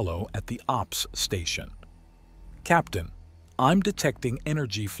Costello at the ops station. "Captain, I'm detecting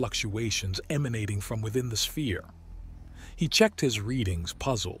energy fluctuations emanating from within the sphere." He checked his readings,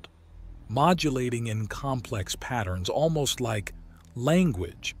 puzzled. "Modulating in complex patterns, almost like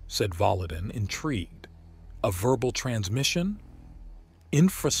language," said Volodin, intrigued. "A verbal transmission?"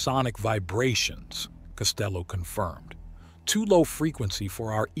 "Infrasonic vibrations," Costello confirmed. "Too low frequency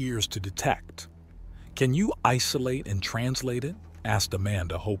for our ears to detect." "Can you isolate and translate it?" asked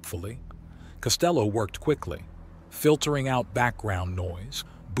Amanda hopefully. Costello worked quickly, filtering out background noise,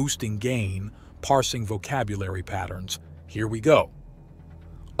 boosting gain, parsing vocabulary patterns. "Here we go."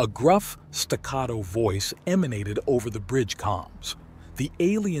 A gruff, staccato voice emanated over the bridge comms. The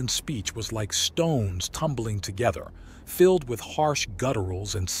alien speech was like stones tumbling together, filled with harsh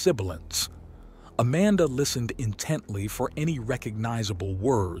gutturals and sibilants. Amanda listened intently for any recognizable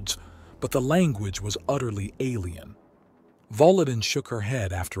words, but the language was utterly alien. Volodin shook her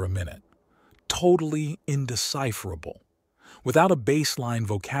head after a minute. "Totally indecipherable. Without a baseline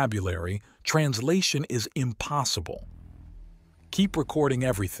vocabulary, translation is impossible." "Keep recording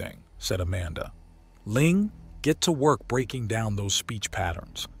everything," said Amanda. "Ling, get to work breaking down those speech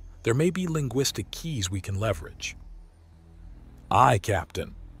patterns. There may be linguistic keys we can leverage." "Aye,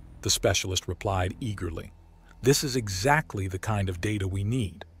 Captain," the specialist replied eagerly. "This is exactly the kind of data we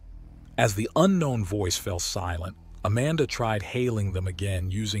need." As the unknown voice fell silent, Amanda tried hailing them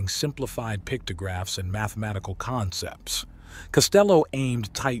again using simplified pictographs and mathematical concepts. Costello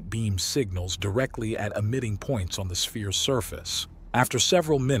aimed tight beam signals directly at emitting points on the sphere's surface. After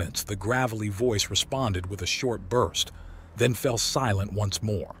several minutes, the gravelly voice responded with a short burst, then fell silent once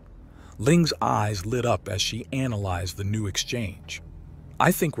more. Ling's eyes lit up as she analyzed the new exchange.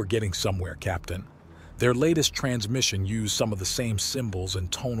 "I think we're getting somewhere, Captain. Their latest transmission used some of the same symbols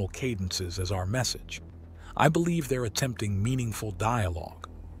and tonal cadences as our message. I believe they're attempting meaningful dialogue."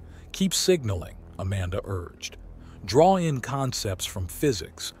 "Keep signaling," Amanda urged. "Draw in concepts from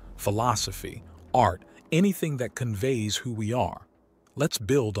physics, philosophy, art, anything that conveys who we are. Let's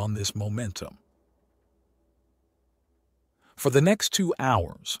build on this momentum." For the next 2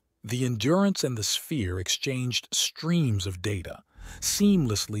 hours, the Endurance and the Sphere exchanged streams of data,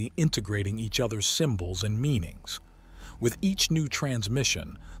 seamlessly integrating each other's symbols and meanings. With each new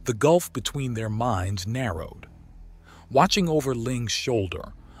transmission, the gulf between their minds narrowed. Watching over Ling's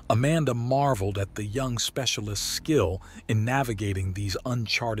shoulder, Amanda marveled at the young specialist's skill in navigating these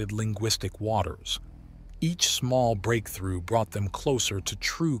uncharted linguistic waters. Each small breakthrough brought them closer to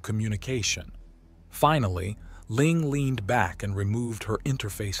true communication. Finally, Ling leaned back and removed her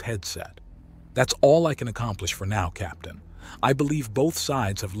interface headset. That's all I can accomplish for now, Captain. I believe both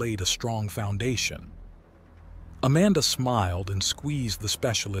sides have laid a strong foundation. Amanda smiled and squeezed the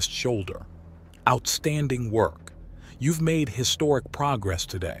specialist's shoulder. Outstanding work. You've made historic progress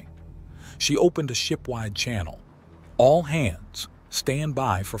today. She opened a ship-wide channel. All hands, stand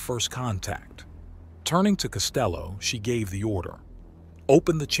by for first contact. Turning to Costello, she gave the order.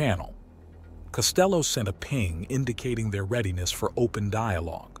 Open the channel. Costello sent a ping indicating their readiness for open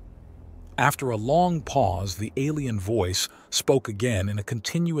dialogue. After a long pause, the alien voice spoke again in a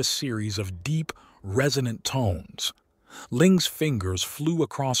continuous series of deep, resonant tones. Ling's fingers flew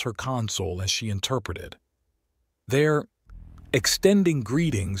across her console as she interpreted. They're extending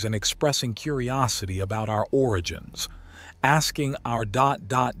greetings and expressing curiosity about our origins, asking our ...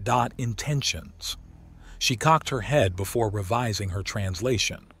 intentions. She cocked her head before revising her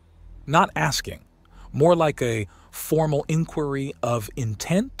translation. Not asking, more like a formal inquiry of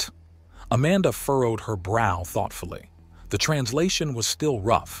intent? Amanda furrowed her brow thoughtfully. The translation was still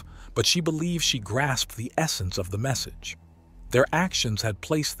rough, but she believed she grasped the essence of the message. Their actions had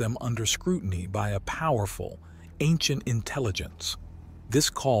placed them under scrutiny by a powerful, ancient intelligence. This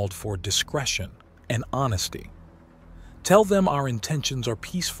called for discretion and honesty. Tell them our intentions are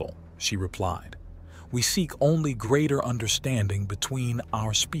peaceful, she replied. We seek only greater understanding between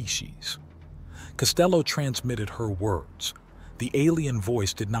our species. Costello transmitted her words. The alien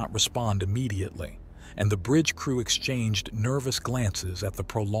voice did not respond immediately, and the bridge crew exchanged nervous glances at the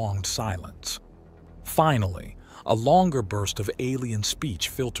prolonged silence. Finally, a longer burst of alien speech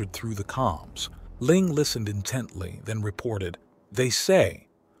filtered through the comms. Ling listened intently, then reported, "They say,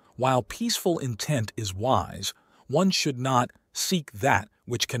 while peaceful intent is wise, one should not seek that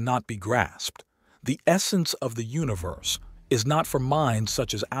which cannot be grasped. The essence of the universe is not for minds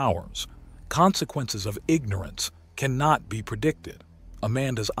such as ours. Consequences of ignorance cannot be predicted."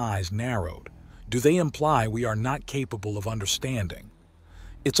 Amanda's eyes narrowed. Do they imply we are not capable of understanding?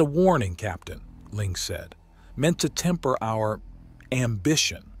 It's a warning, Captain, Ling said, meant to temper our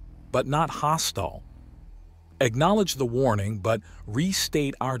ambition, but not hostile. Acknowledge the warning, but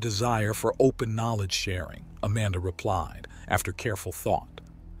restate our desire for open knowledge sharing, Amanda replied, after careful thought.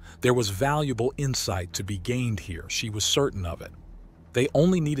 There was valuable insight to be gained here, she was certain of it. They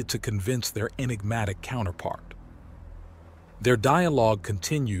only needed to convince their enigmatic counterpart. Their dialogue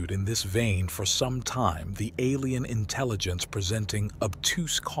continued in this vein for some time, the alien intelligence presenting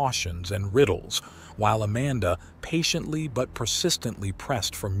obtuse cautions and riddles, while Amanda patiently but persistently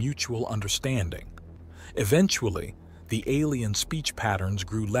pressed for mutual understanding. Eventually, the alien speech patterns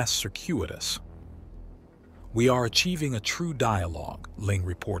grew less circuitous. We are achieving a true dialogue, Ling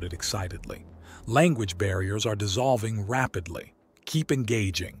reported excitedly. Language barriers are dissolving rapidly. Keep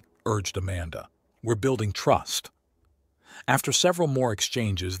engaging, urged Amanda. We're building trust. After several more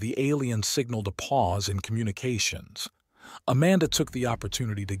exchanges, the alien signaled a pause in communications. Amanda took the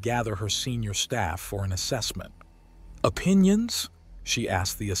opportunity to gather her senior staff for an assessment. Opinions? She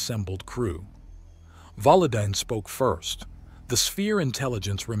asked the assembled crew. Volodin spoke first. The sphere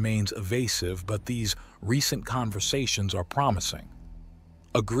intelligence remains evasive, but these recent conversations are promising.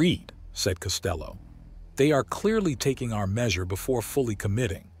 Agreed, said Costello. They are clearly taking our measure before fully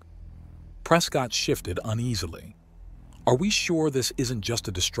committing. Prescott shifted uneasily. Are we sure this isn't just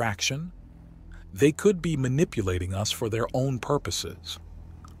a distraction? They could be manipulating us for their own purposes.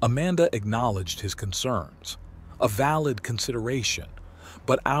 Amanda acknowledged his concerns. A valid consideration,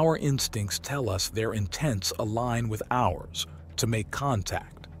 but our instincts tell us their intents align with ours to make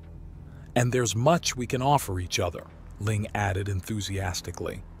contact. And there's much we can offer each other, Ling added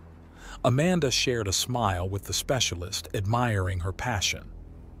enthusiastically. Amanda shared a smile with the specialist, admiring her passion.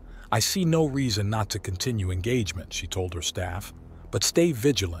 I see no reason not to continue engagement, she told her staff, but stay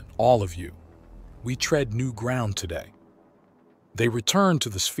vigilant, all of you. We tread new ground today. They returned to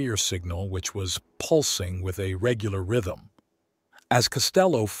the sphere signal, which was pulsing with a regular rhythm. As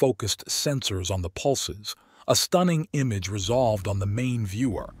Costello focused sensors on the pulses, a stunning image resolved on the main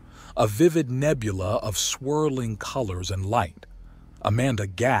viewer, a vivid nebula of swirling colors and light. Amanda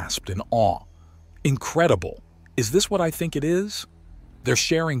gasped in awe. Incredible! Is this what I think it is? They're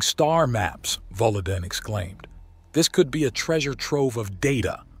sharing star maps, Volodin exclaimed. This could be a treasure trove of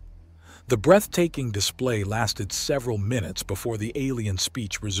data. The breathtaking display lasted several minutes before the alien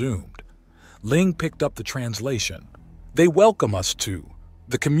speech resumed. Ling picked up the translation. They welcome us to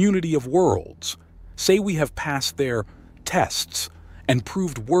the community of worlds. Say we have passed their tests and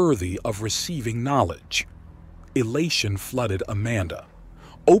proved worthy of receiving knowledge. Elation flooded Amanda.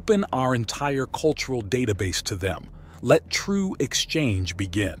 Open our entire cultural database to them. Let true exchange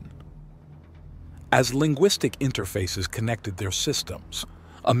begin. As linguistic interfaces connected their systems,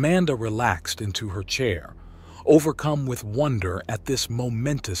 Amanda relaxed into her chair, overcome with wonder at this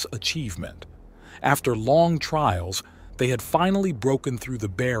momentous achievement. After long trials, they had finally broken through the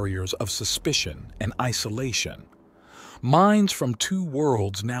barriers of suspicion and isolation. Minds from two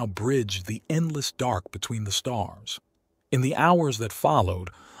worlds now bridged the endless dark between the stars. In the hours that followed,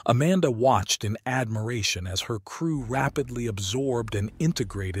 Amanda watched in admiration as her crew rapidly absorbed and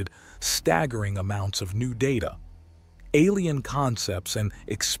integrated staggering amounts of new data. Alien concepts and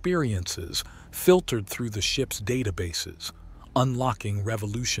experiences filtered through the ship's databases, unlocking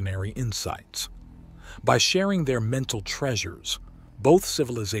revolutionary insights. By sharing their mental treasures, both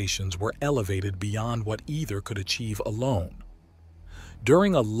civilizations were elevated beyond what either could achieve alone.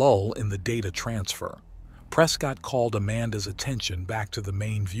 During a lull in the data transfer, Prescott called Amanda's attention back to the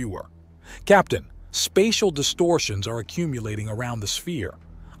main viewer. "Captain, spatial distortions are accumulating around the sphere.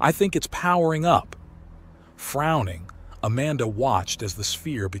 I think it's powering up." Frowning, Amanda watched as the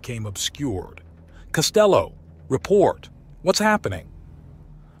sphere became obscured. "Costello, report. What's happening?"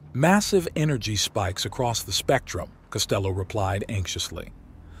 "Massive energy spikes across the spectrum," Costello replied anxiously.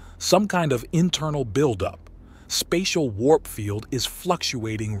 "Some kind of internal buildup. Spatial warp field is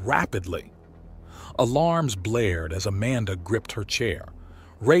fluctuating rapidly." Alarms blared as Amanda gripped her chair.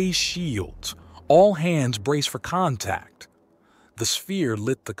 "Raise shields. All hands brace for contact." The sphere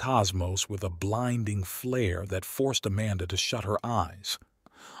lit the cosmos with a blinding flare that forced Amanda to shut her eyes.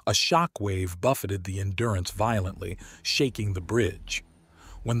 A shockwave buffeted the Endurance violently, shaking the bridge.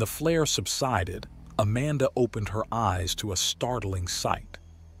 When the flare subsided, Amanda opened her eyes to a startling sight.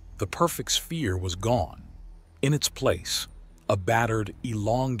 The perfect sphere was gone. In its place, a battered,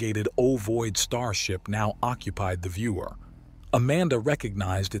 elongated ovoid starship now occupied the viewer. Amanda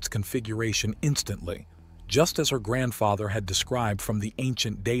recognized its configuration instantly, just as her grandfather had described from the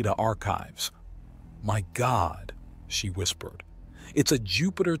ancient data archives. "My God," she whispered. "It's a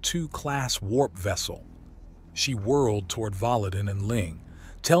Jupiter 2 class warp vessel." She whirled toward Volodin and Ling.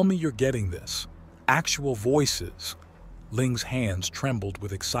 "Tell me you're getting this. Actual voices." Ling's hands trembled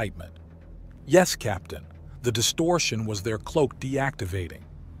with excitement. "Yes, Captain. The distortion was their cloak deactivating.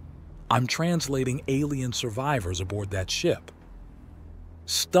 I'm translating alien survivors aboard that ship."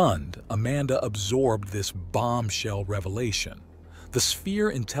 Stunned, Amanda absorbed this bombshell revelation. The sphere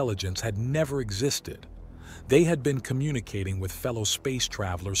intelligence had never existed. They had been communicating with fellow space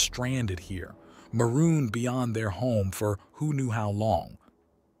travelers stranded here, marooned beyond their home for who knew how long.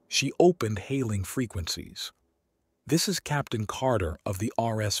 She opened hailing frequencies. "This is Captain Carter of the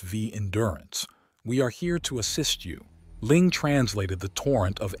RSV Endurance. We are here to assist you." Ling translated the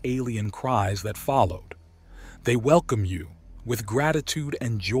torrent of alien cries that followed. "They welcome you with gratitude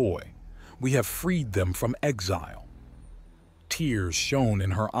and joy. We have freed them from exile." Tears shone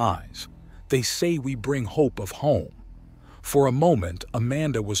in her eyes. "They say we bring hope of home." For a moment,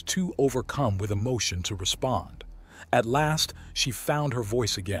 Amanda was too overcome with emotion to respond. At last, she found her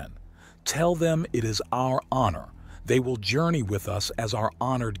voice again. "Tell them it is our honor. They will journey with us as our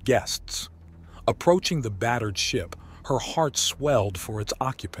honored guests." Approaching the battered ship, her heart swelled for its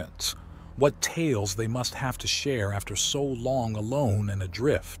occupants. What tales they must have to share after so long alone and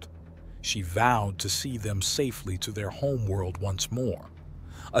adrift. She vowed to see them safely to their homeworld once more.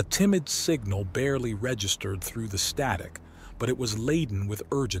 A timid signal barely registered through the static, but it was laden with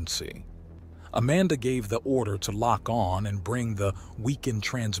urgency. Amanda gave the order to lock on and bring the weakened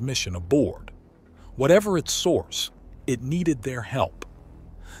transmission aboard. Whatever its source, it needed their help.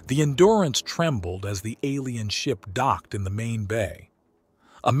 The Endurance trembled as the alien ship docked in the main bay.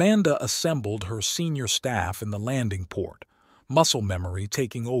 Amanda assembled her senior staff in the landing port, muscle memory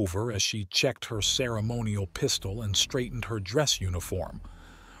taking over as she checked her ceremonial pistol and straightened her dress uniform.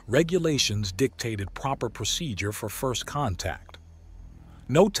 Regulations dictated proper procedure for first contact.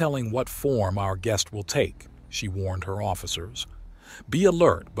 "No telling what form our guest will take," she warned her officers. "Be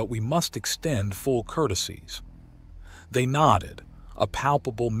alert, but we must extend full courtesies." They nodded, a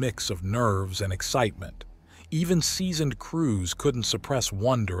palpable mix of nerves and excitement. Even seasoned crews couldn't suppress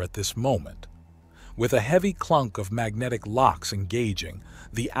wonder at this moment. With a heavy clunk of magnetic locks engaging,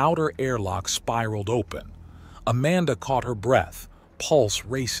 the outer airlock spiraled open. Amanda caught her breath, pulse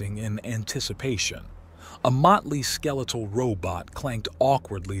racing in anticipation. A motley skeletal robot clanked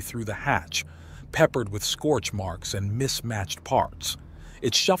awkwardly through the hatch, peppered with scorch marks and mismatched parts.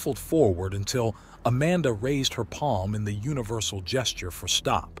 It shuffled forward until Amanda raised her palm in the universal gesture for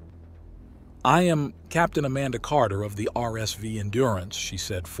stop. "I am Captain Amanda Carter of the RSV Endurance," she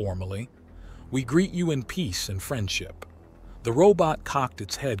said formally. "We greet you in peace and friendship." The robot cocked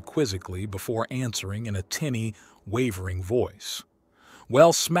its head quizzically before answering in a tinny, wavering voice.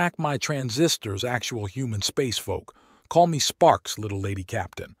 Well, smack my transistors, actual human spacefolk. Call me Sparks, little lady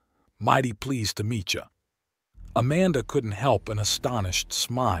captain. Mighty pleased to meet ya." Amanda couldn't help an astonished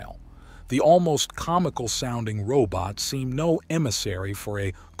smile. The almost comical-sounding robot seemed no emissary for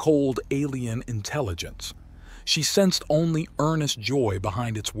a cold alien intelligence. She sensed only earnest joy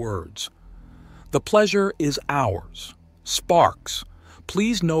behind its words. "The pleasure is ours. Sparks,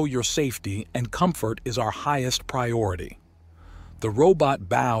 please know your safety and comfort is our highest priority." The robot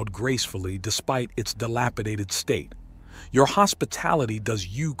bowed gracefully despite its dilapidated state. "Your hospitality does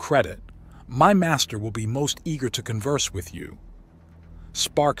you credit. My master will be most eager to converse with you."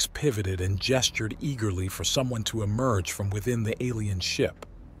 Sparks pivoted and gestured eagerly for someone to emerge from within the alien ship.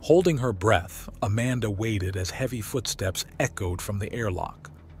 Holding her breath, Amanda waited as heavy footsteps echoed from the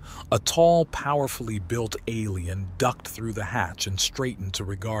airlock. A tall, powerfully built alien ducked through the hatch and straightened to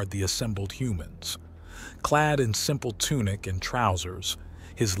regard the assembled humans. Clad in simple tunic and trousers,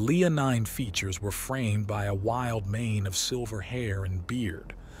 his leonine features were framed by a wild mane of silver hair and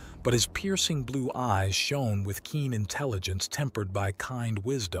beard, but his piercing blue eyes shone with keen intelligence tempered by kind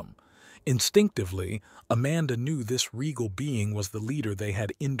wisdom. Instinctively, Amanda knew this regal being was the leader they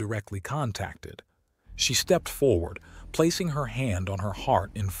had indirectly contacted. She stepped forward, placing her hand on her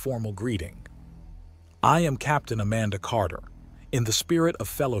heart in formal greeting. "I am Captain Amanda Carter. In the spirit of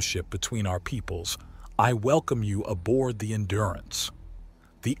fellowship between our peoples, I welcome you aboard the Endurance."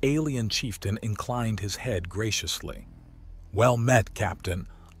 The alien chieftain inclined his head graciously. "Well met, Captain.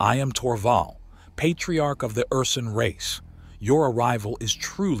 I am Torvald, patriarch of the Urson race. Your arrival is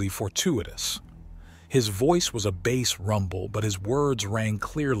truly fortuitous." His voice was a bass rumble, but his words rang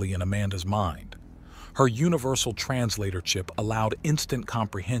clearly in Amanda's mind. Her universal translator chip allowed instant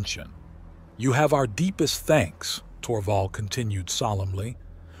comprehension. "You have our deepest thanks," Torvald continued solemnly.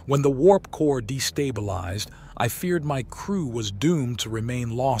 "When the warp core destabilized, I feared my crew was doomed to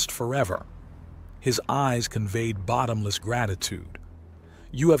remain lost forever." His eyes conveyed bottomless gratitude.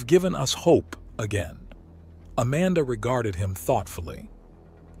 "You have given us hope again." Amanda regarded him thoughtfully.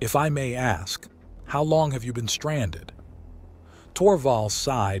 "If I may ask, how long have you been stranded?" Torvald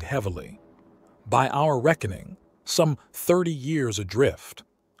sighed heavily. "By our reckoning, some 30 years adrift.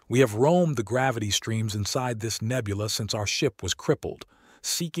 We have roamed the gravity streams inside this nebula since our ship was crippled,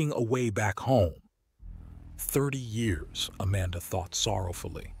 seeking a way back home." 30 years, Amanda thought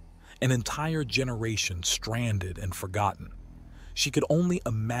sorrowfully. An entire generation stranded and forgotten. She could only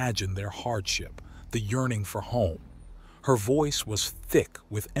imagine their hardship, the yearning for home. Her voice was thick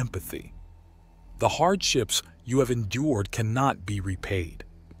with empathy. "The hardships you have endured cannot be repaid,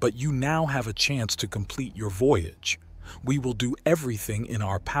 but you now have a chance to complete your voyage. We will do everything in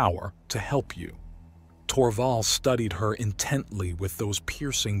our power to help you." Torvald studied her intently with those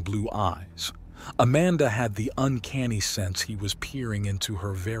piercing blue eyes. Amanda had the uncanny sense he was peering into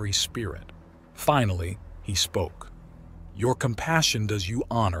her very spirit. Finally, he spoke. "Your compassion does you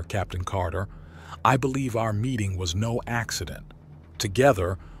honor, Captain Carter. I believe our meeting was no accident.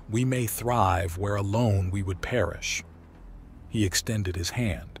 Together, we may thrive where alone we would perish." He extended his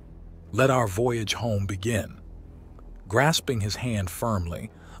hand. "Let our voyage home begin." Grasping his hand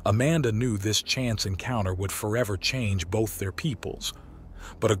firmly, Amanda knew this chance encounter would forever change both their peoples.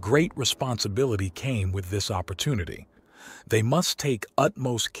 But a great responsibility came with this opportunity. They must take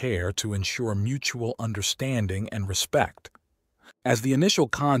utmost care to ensure mutual understanding and respect. As the initial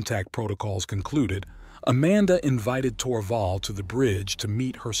contact protocols concluded, Amanda invited Torvald to the bridge to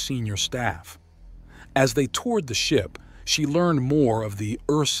meet her senior staff. As they toured the ship, she learned more of the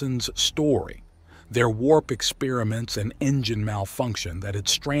Urson's story, their warp experiments and engine malfunction that had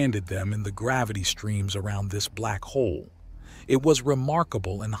stranded them in the gravity streams around this black hole. It was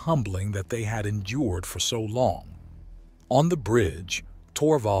remarkable and humbling that they had endured for so long. On the bridge,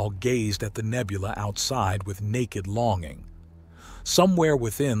 Torvald gazed at the nebula outside with naked longing. "Somewhere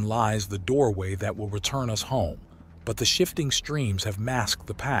within lies the doorway that will return us home, but the shifting streams have masked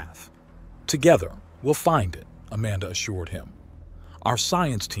the path. Together, we'll find it," Amanda assured him. "Our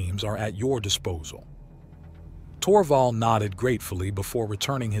science teams are at your disposal." Torvald nodded gratefully before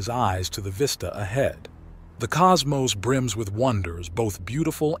returning his eyes to the vista ahead. "The cosmos brims with wonders, both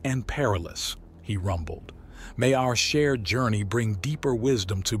beautiful and perilous," he rumbled. "May our shared journey bring deeper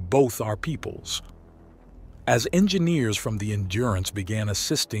wisdom to both our peoples." As engineers from the Endurance began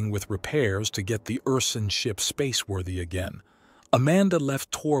assisting with repairs to get the Urson ship spaceworthy again, Amanda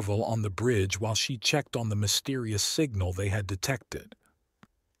left Torvald on the bridge while she checked on the mysterious signal they had detected.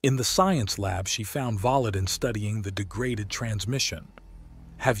 In the science lab, she found Volodin studying the degraded transmission.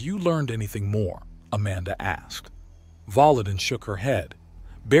 "Have you learned anything more?" Amanda asked. Volodin shook her head.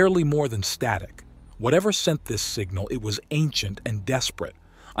 "Barely more than static. Whatever sent this signal, it was ancient and desperate.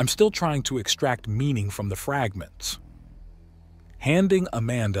 I'm still trying to extract meaning from the fragments." Handing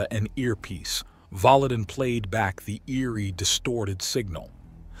Amanda an earpiece, Volodin played back the eerie, distorted signal.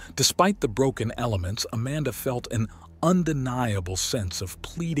 Despite the broken elements, Amanda felt an undeniable sense of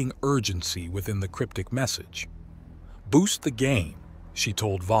pleading urgency within the cryptic message. "Boost the gain," she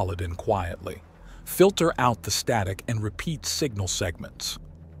told Volodin quietly. "Filter out the static and repeat signal segments."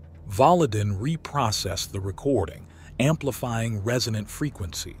 Volodin reprocessed the recording, amplifying resonant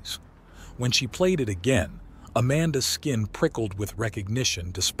frequencies. When she played it again, Amanda's skin prickled with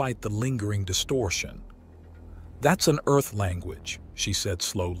recognition despite the lingering distortion. "That's an Earth language," she said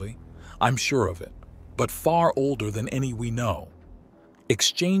slowly. "I'm sure of it, but far older than any we know."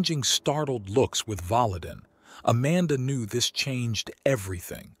 Exchanging startled looks with Volodin, Amanda knew this changed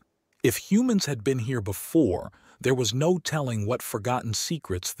everything. If humans had been here before, there was no telling what forgotten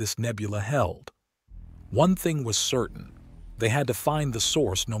secrets this nebula held. One thing was certain: they had to find the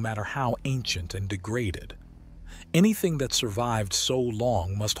source no matter how ancient and degraded. Anything that survived so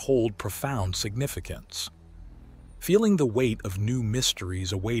long must hold profound significance. Feeling the weight of new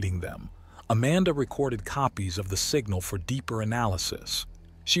mysteries awaiting them, Amanda recorded copies of the signal for deeper analysis.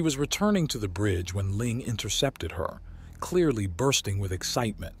 She was returning to the bridge when Ling intercepted her, clearly bursting with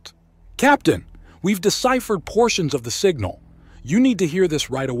excitement. "Captain, we've deciphered portions of the signal. You need to hear this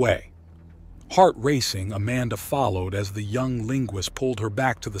right away." Heart racing, Amanda followed as the young linguist pulled her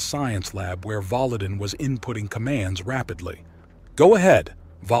back to the science lab where Volodin was inputting commands rapidly. "Go ahead,"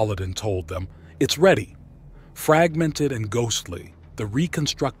 Volodin told them. "It's ready." Fragmented and ghostly, the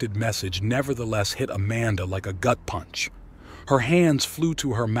reconstructed message nevertheless hit Amanda like a gut punch. Her hands flew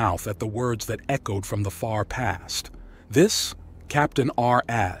to her mouth at the words that echoed from the far past. "This, Captain R.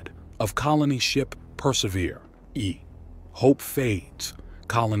 Ad, of colony ship Persevere, E. Hope fades,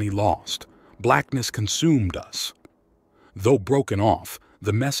 colony lost. Blackness consumed us." Though broken off,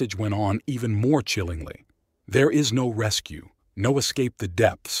 the message went on even more chillingly. "There is no rescue, no escape the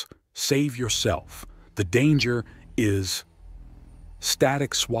depths. Save yourself. The danger is—"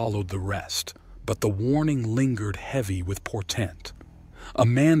 Static swallowed the rest, but the warning lingered heavy with portent.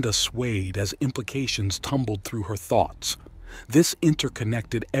 Amanda swayed as implications tumbled through her thoughts. This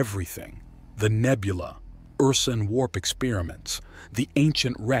interconnected everything: the nebula, Ursan warp experiments, the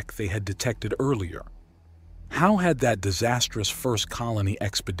ancient wreck they had detected earlier. How had that disastrous first colony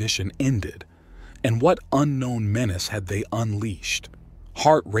expedition ended? And what unknown menace had they unleashed?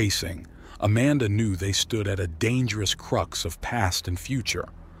 Heart racing, Amanda knew they stood at a dangerous crux of past and future.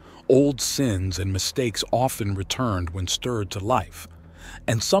 Old sins and mistakes often returned when stirred to life,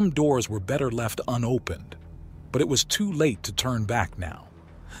 and some doors were better left unopened. But it was too late to turn back now.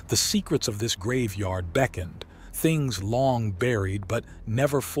 The secrets of this graveyard beckoned, things long buried but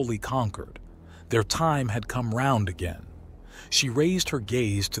never fully conquered. Their time had come round again. She raised her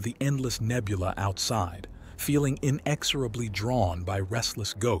gaze to the endless nebula outside, feeling inexorably drawn by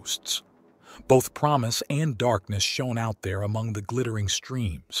restless ghosts. Both promise and darkness shone out there among the glittering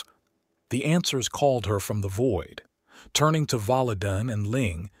streams. The answers called her from the void. Turning to Volodin and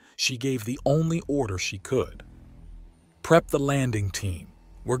Ling, she gave the only order she could. "Prep the landing team.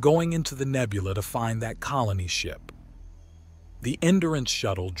 We're going into the nebula to find that colony ship." The Endurance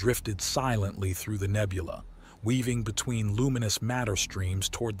shuttle drifted silently through the nebula, weaving between luminous matter streams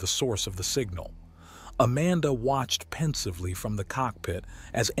toward the source of the signal. Amanda watched pensively from the cockpit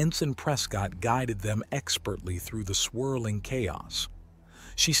as Ensign Prescott guided them expertly through the swirling chaos.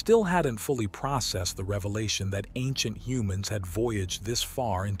 She still hadn't fully processed the revelation that ancient humans had voyaged this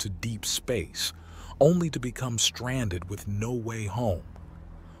far into deep space, only to become stranded with no way home.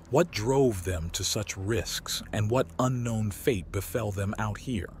 What drove them to such risks, and what unknown fate befell them out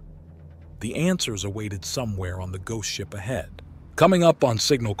here? The answers awaited somewhere on the ghost ship ahead. "Coming up on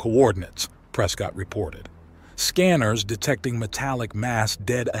signal coordinates," Prescott reported. "Scanners detecting metallic mass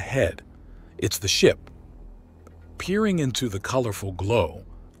dead ahead. It's the ship." Peering into the colorful glow,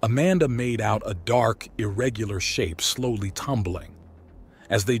 Amanda made out a dark, irregular shape slowly tumbling.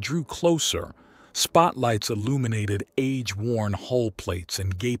 As they drew closer, spotlights illuminated age-worn hull plates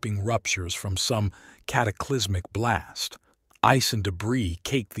and gaping ruptures from some cataclysmic blast. Ice and debris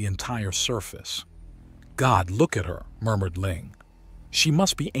caked the entire surface. "God, look at her," murmured Ling. "She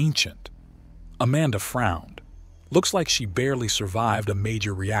must be ancient." Amanda frowned. "Looks like she barely survived a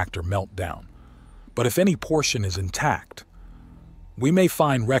major reactor meltdown. But if any portion is intact, we may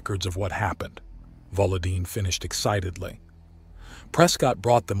find records of what happened," Volodin finished excitedly. Prescott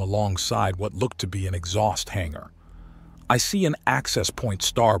brought them alongside what looked to be an exhaust hangar. "I see an access point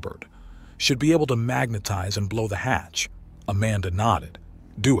starboard. Should be able to magnetize and blow the hatch." Amanda nodded.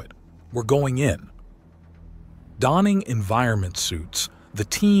 "Do it. We're going in." Donning environment suits, the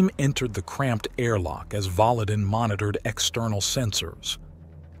team entered the cramped airlock as Volodin monitored external sensors.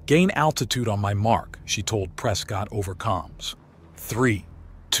 "Gain altitude on my mark," she told Prescott over comms. 3,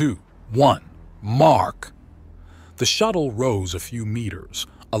 2, 1, mark! The shuttle rose a few meters,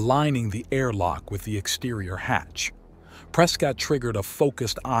 aligning the airlock with the exterior hatch. Prescott triggered a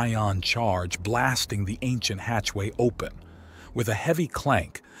focused ion charge, blasting the ancient hatchway open. With a heavy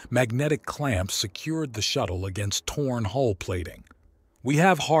clank, magnetic clamps secured the shuttle against torn hull plating. "We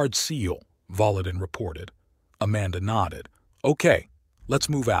have hard seal," Volodin reported. Amanda nodded. "Okay, let's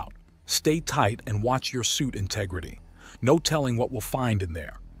move out. Stay tight and watch your suit integrity. No telling what we'll find in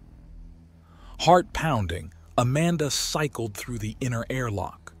there." Heart pounding, Amanda cycled through the inner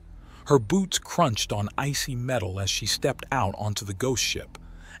airlock. Her boots crunched on icy metal as she stepped out onto the ghost ship,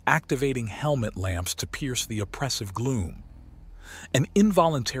 activating helmet lamps to pierce the oppressive gloom. An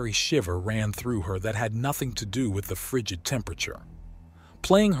involuntary shiver ran through her that had nothing to do with the frigid temperature.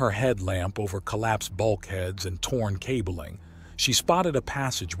 Playing her headlamp over collapsed bulkheads and torn cabling, she spotted a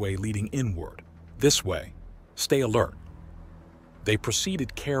passageway leading inward. "This way. Stay alert." They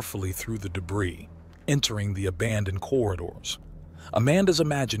proceeded carefully through the debris, entering the abandoned corridors. Amanda's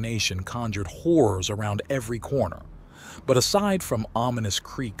imagination conjured horrors around every corner, but aside from ominous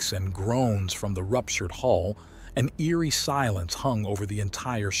creaks and groans from the ruptured hull, an eerie silence hung over the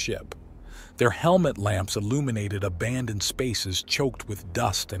entire ship. Their helmet lamps illuminated abandoned spaces choked with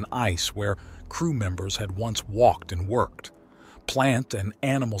dust and ice where crew members had once walked and worked. Plant and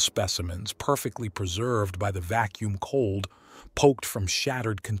animal specimens, perfectly preserved by the vacuum cold, poked from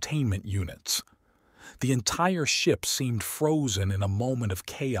shattered containment units. The entire ship seemed frozen in a moment of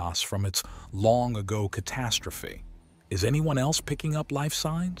chaos from its long-ago catastrophe. "Is anyone else picking up life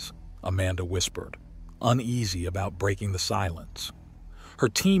signs?" Amanda whispered, uneasy about breaking the silence. Her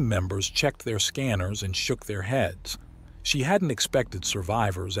team members checked their scanners and shook their heads. She hadn't expected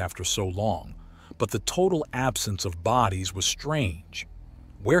survivors after so long, but the total absence of bodies was strange.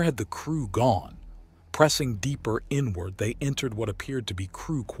 Where had the crew gone? Pressing deeper inward, they entered what appeared to be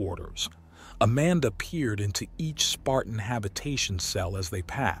crew quarters. Amanda peered into each Spartan habitation cell as they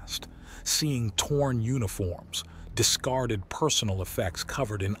passed, seeing torn uniforms, discarded personal effects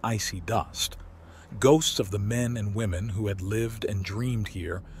covered in icy dust. Ghosts of the men and women who had lived and dreamed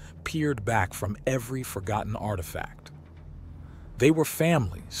here peered back from every forgotten artifact. "They were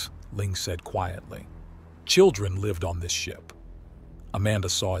families," Ling said quietly. "Children lived on this ship." Amanda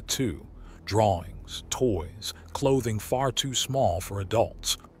saw it too. Drawings, toys, clothing far too small for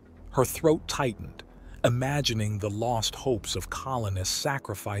adults. Her throat tightened, imagining the lost hopes of colonists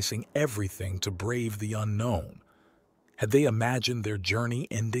sacrificing everything to brave the unknown. Had they imagined their journey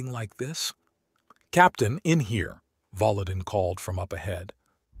ending like this? "Captain, in here," Volodin called from up ahead.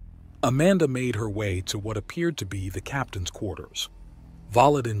 Amanda made her way to what appeared to be the captain's quarters.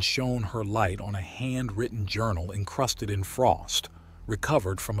 Volodin shone her light on a handwritten journal encrusted in frost,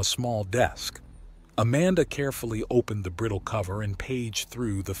 recovered from a small desk. Amanda carefully opened the brittle cover and paged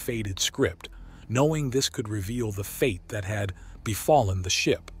through the faded script, knowing this could reveal the fate that had befallen the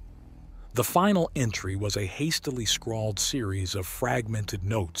ship. The final entry was a hastily scrawled series of fragmented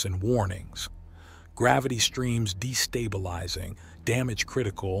notes and warnings. Gravity streams destabilizing, damage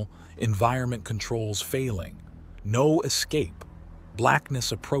critical, environment controls failing. No escape.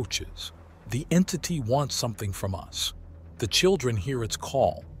 Blackness approaches. The entity wants something from us. The children hear its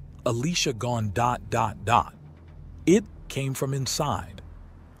call. Alicia gone ... It came from inside.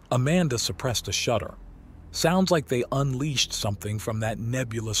 Amanda suppressed a shudder. Sounds like they unleashed something from that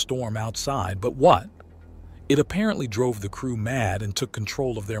nebula storm outside, but what? "It apparently drove the crew mad and took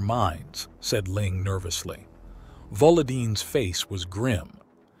control of their minds," said Ling nervously. Volodin's face was grim.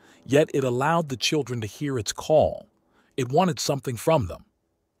 Yet it allowed the children to hear its call. It wanted something from them.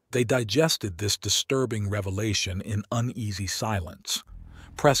 They digested this disturbing revelation in uneasy silence.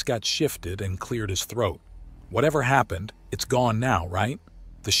 Prescott shifted and cleared his throat. "Whatever happened, it's gone now, right?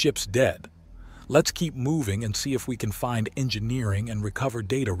 The ship's dead. Let's keep moving and see if we can find engineering and recover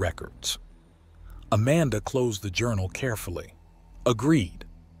data records." Amanda closed the journal carefully. "Agreed,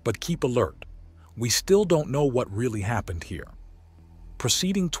 but keep alert. We still don't know what really happened here."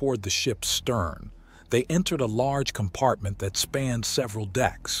 Proceeding toward the ship's stern, they entered a large compartment that spanned several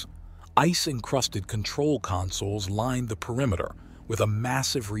decks. Ice-encrusted control consoles lined the perimeter, with a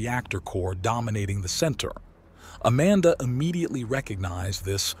massive reactor core dominating the center. Amanda immediately recognized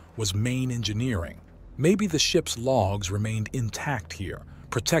this was main engineering. Maybe the ship's logs remained intact here,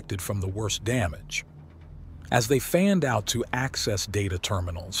 protected from the worst damage. As they fanned out to access data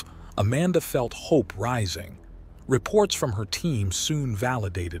terminals, Amanda felt hope rising. Reports from her team soon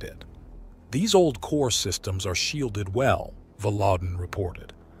validated it. These old core systems are shielded well, Valadin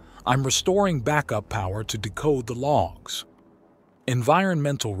reported. I'm restoring backup power to decode the logs.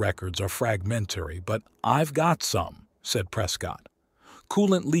 Environmental records are fragmentary, but I've got some, said Prescott.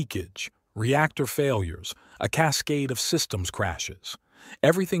 Coolant leakage, reactor failures, a cascade of systems crashes.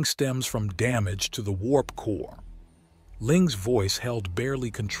 Everything stems from damage to the warp core. Ling's voice held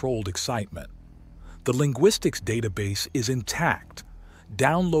barely controlled excitement. The linguistics database is intact,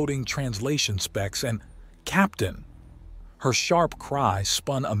 downloading translation specs and, Captain! Her sharp cry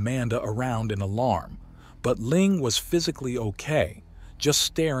spun Amanda around in alarm, but Ling was physically okay, just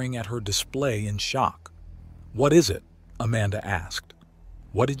staring at her display in shock. What is it? Amanda asked.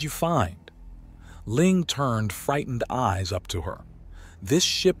 What did you find? Ling turned frightened eyes up to her. This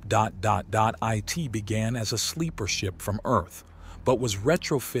ship ... IT began as a sleeper ship from Earth, but was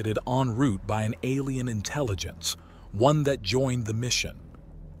retrofitted en route by an alien intelligence, one that joined the mission.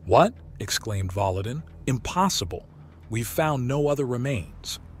 What? Exclaimed Valadin. Impossible. We've found no other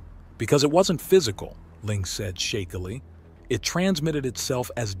remains. Because it wasn't physical, Ling said shakily. It transmitted itself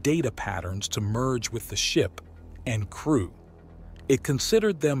as data patterns to merge with the ship and crew. It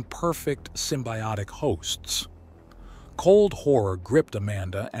considered them perfect symbiotic hosts. Cold horror gripped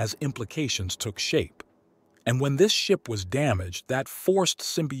Amanda as implications took shape. And when this ship was damaged, that forced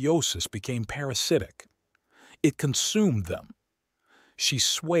symbiosis became parasitic. It consumed them. She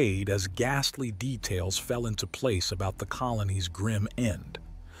swayed as ghastly details fell into place about the colony's grim end.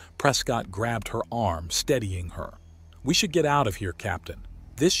 Prescott grabbed her arm, steadying her. We should get out of here, Captain.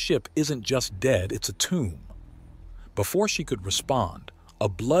 This ship isn't just dead, it's a tomb. Before she could respond, a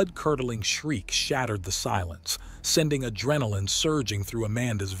blood-curdling shriek shattered the silence, sending adrenaline surging through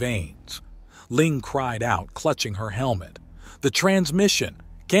Amanda's veins. Ling cried out, clutching her helmet. The transmission!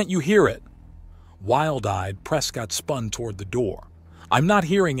 Can't you hear it? Wild-eyed, Prescott spun toward the door. I'm not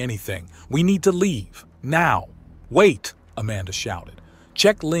hearing anything. We need to leave. Now. Wait, Amanda shouted.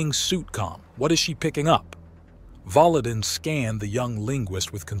 Check Ling's suit comm. What is she picking up? Valadin scanned the young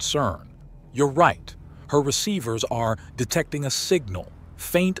linguist with concern. You're right. Her receivers are detecting a signal,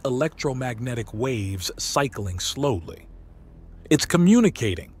 faint electromagnetic waves cycling slowly. It's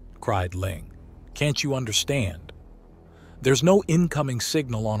communicating, cried Ling. Can't you understand? There's no incoming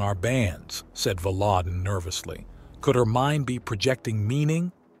signal on our bands, said Valadin nervously. Could her mind be projecting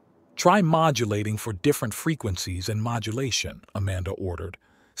meaning? Try modulating for different frequencies and modulation, Amanda ordered.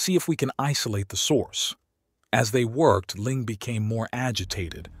 See if we can isolate the source. As they worked, Ling became more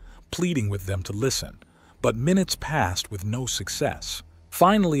agitated, pleading with them to listen, but minutes passed with no success.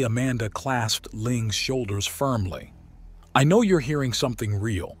 Finally, Amanda clasped Ling's shoulders firmly. I know you're hearing something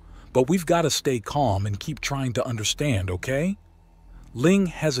real, but we've got to stay calm and keep trying to understand, okay? Ling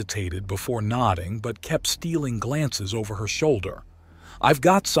hesitated before nodding, but kept stealing glances over her shoulder. I've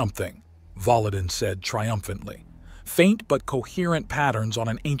got something, Valadin said triumphantly. Faint but coherent patterns on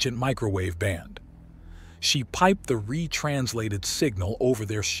an ancient microwave band. She piped the retranslated signal over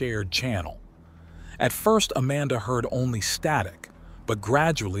their shared channel. At first, Amanda heard only static, but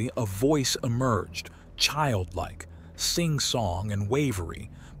gradually a voice emerged, childlike, sing-song and wavery,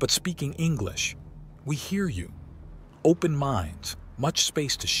 but speaking English. We hear you. Open minds, much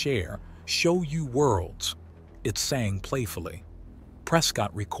space to share, show you worlds, it sang playfully.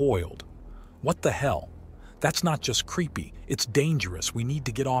 Prescott recoiled. What the hell? That's not just creepy, it's dangerous. We need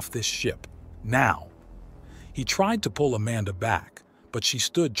to get off this ship. Now. He tried to pull Amanda back, but she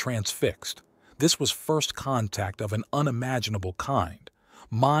stood transfixed. This was first contact of an unimaginable kind,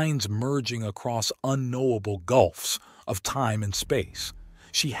 minds merging across unknowable gulfs of time and space.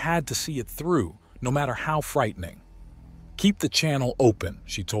 She had to see it through, no matter how frightening. Keep the channel open,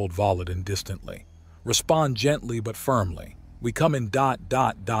 she told Valadin distantly. Respond gently but firmly. We come in ...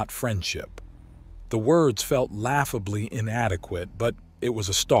 friendship. The words felt laughably inadequate, but it was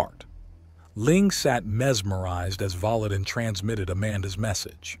a start. Ling sat mesmerized as Valadin transmitted Amanda's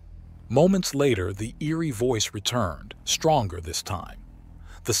message. Moments later, the eerie voice returned, stronger this time.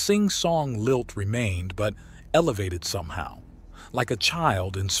 The sing-song lilt remained, but elevated somehow, like a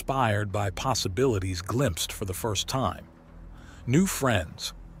child inspired by possibilities glimpsed for the first time. New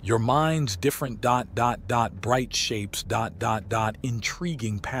friends, your mind's different ... bright shapes ...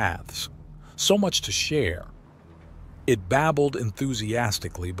 intriguing paths. So much to share. It babbled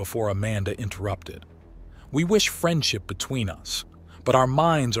enthusiastically before Amanda interrupted. We wish friendship between us, but our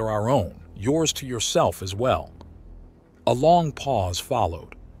minds are our own, yours to yourself as well. A long pause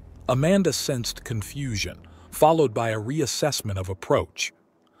followed. Amanda sensed confusion, followed by a reassessment of approach.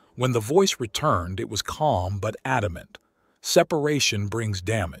 When the voice returned, it was calm but adamant. Separation brings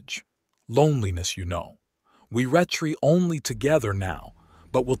damage. Loneliness, you know. We retreat only together now,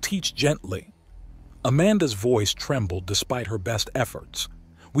 but we'll teach gently. Amanda's voice trembled despite her best efforts.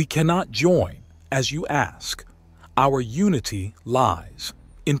 "We cannot join, as you ask. Our unity lies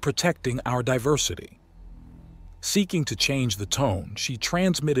in protecting our diversity." Seeking to change the tone, she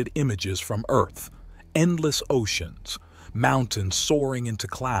transmitted images from Earth, endless oceans, mountains soaring into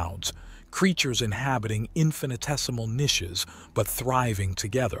clouds, creatures inhabiting infinitesimal niches but thriving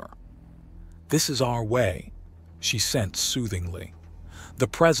together. "This is our way," she sensed soothingly. The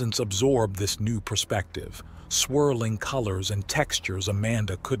presence absorbed this new perspective, swirling colors and textures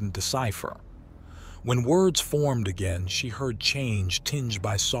Amanda couldn't decipher. When words formed again, she heard change tinged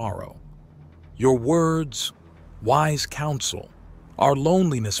by sorrow. "Your words, wise counsel. Our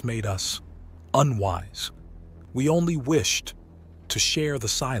loneliness made us unwise. We only wished to share the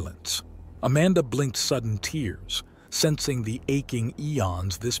silence." Amanda blinked sudden tears, sensing the aching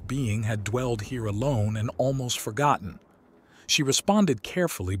eons this being had dwelled here alone and almost forgotten. She responded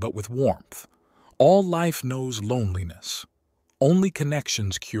carefully but with warmth. "All life knows loneliness. Only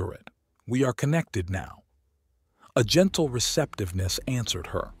connections cure it. We are connected now." A gentle receptiveness answered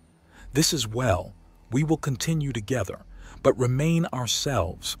her. "This is well. We will continue together, but remain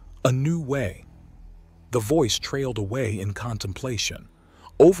ourselves, a new way." The voice trailed away in contemplation.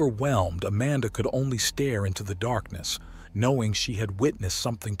 Overwhelmed, Amanda could only stare into the darkness, knowing she had witnessed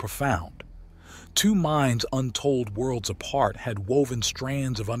something profound. Two minds untold worlds apart had woven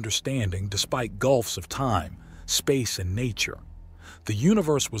strands of understanding despite gulfs of time, space, and nature. The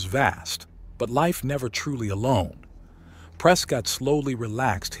universe was vast, but life never truly alone. Prescott slowly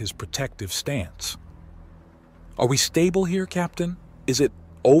relaxed his protective stance. "Are we stable here, Captain? Is it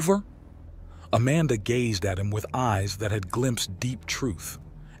over?" Amanda gazed at him with eyes that had glimpsed deep truth,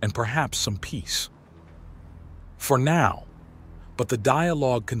 and perhaps some peace. "For now, but the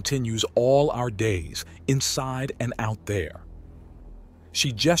dialogue continues all our days, inside and out there."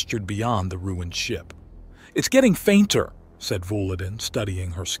 She gestured beyond the ruined ship. "It's getting fainter," said Vuladin,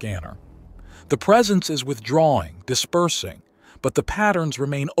 studying her scanner. "The presence is withdrawing, dispersing, but the patterns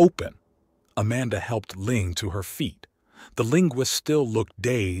remain open." Amanda helped Ling to her feet. The linguist still looked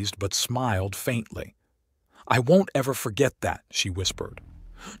dazed but smiled faintly. "I won't ever forget that," she whispered.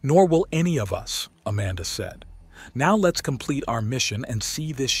 "Nor will any of us," Amanda said. "Now let's complete our mission and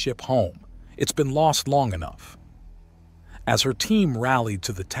see this ship home. It's been lost long enough." As her team rallied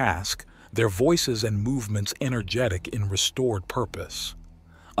to the task, their voices and movements energetic in restored purpose,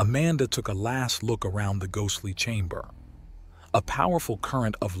 Amanda took a last look around the ghostly chamber. A powerful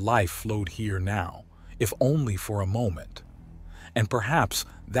current of life flowed here now, if only for a moment. And perhaps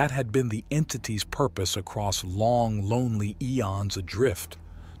that had been the entity's purpose across long, lonely eons adrift,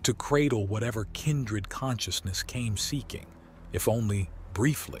 to cradle whatever kindred consciousness came seeking, if only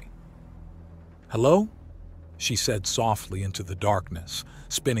briefly. "Hello?" she said softly into the darkness,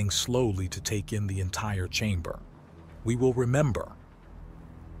 spinning slowly to take in the entire chamber. "We will remember."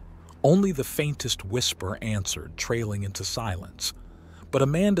 Only the faintest whisper answered, trailing into silence. But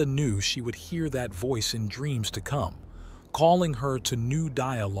Amanda knew she would hear that voice in dreams to come, calling her to new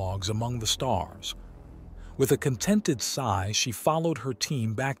dialogues among the stars. With a contented sigh, she followed her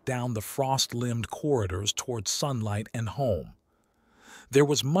team back down the frost-limbed corridors towards sunlight and home. There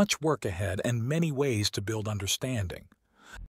was much work ahead and many ways to build understanding.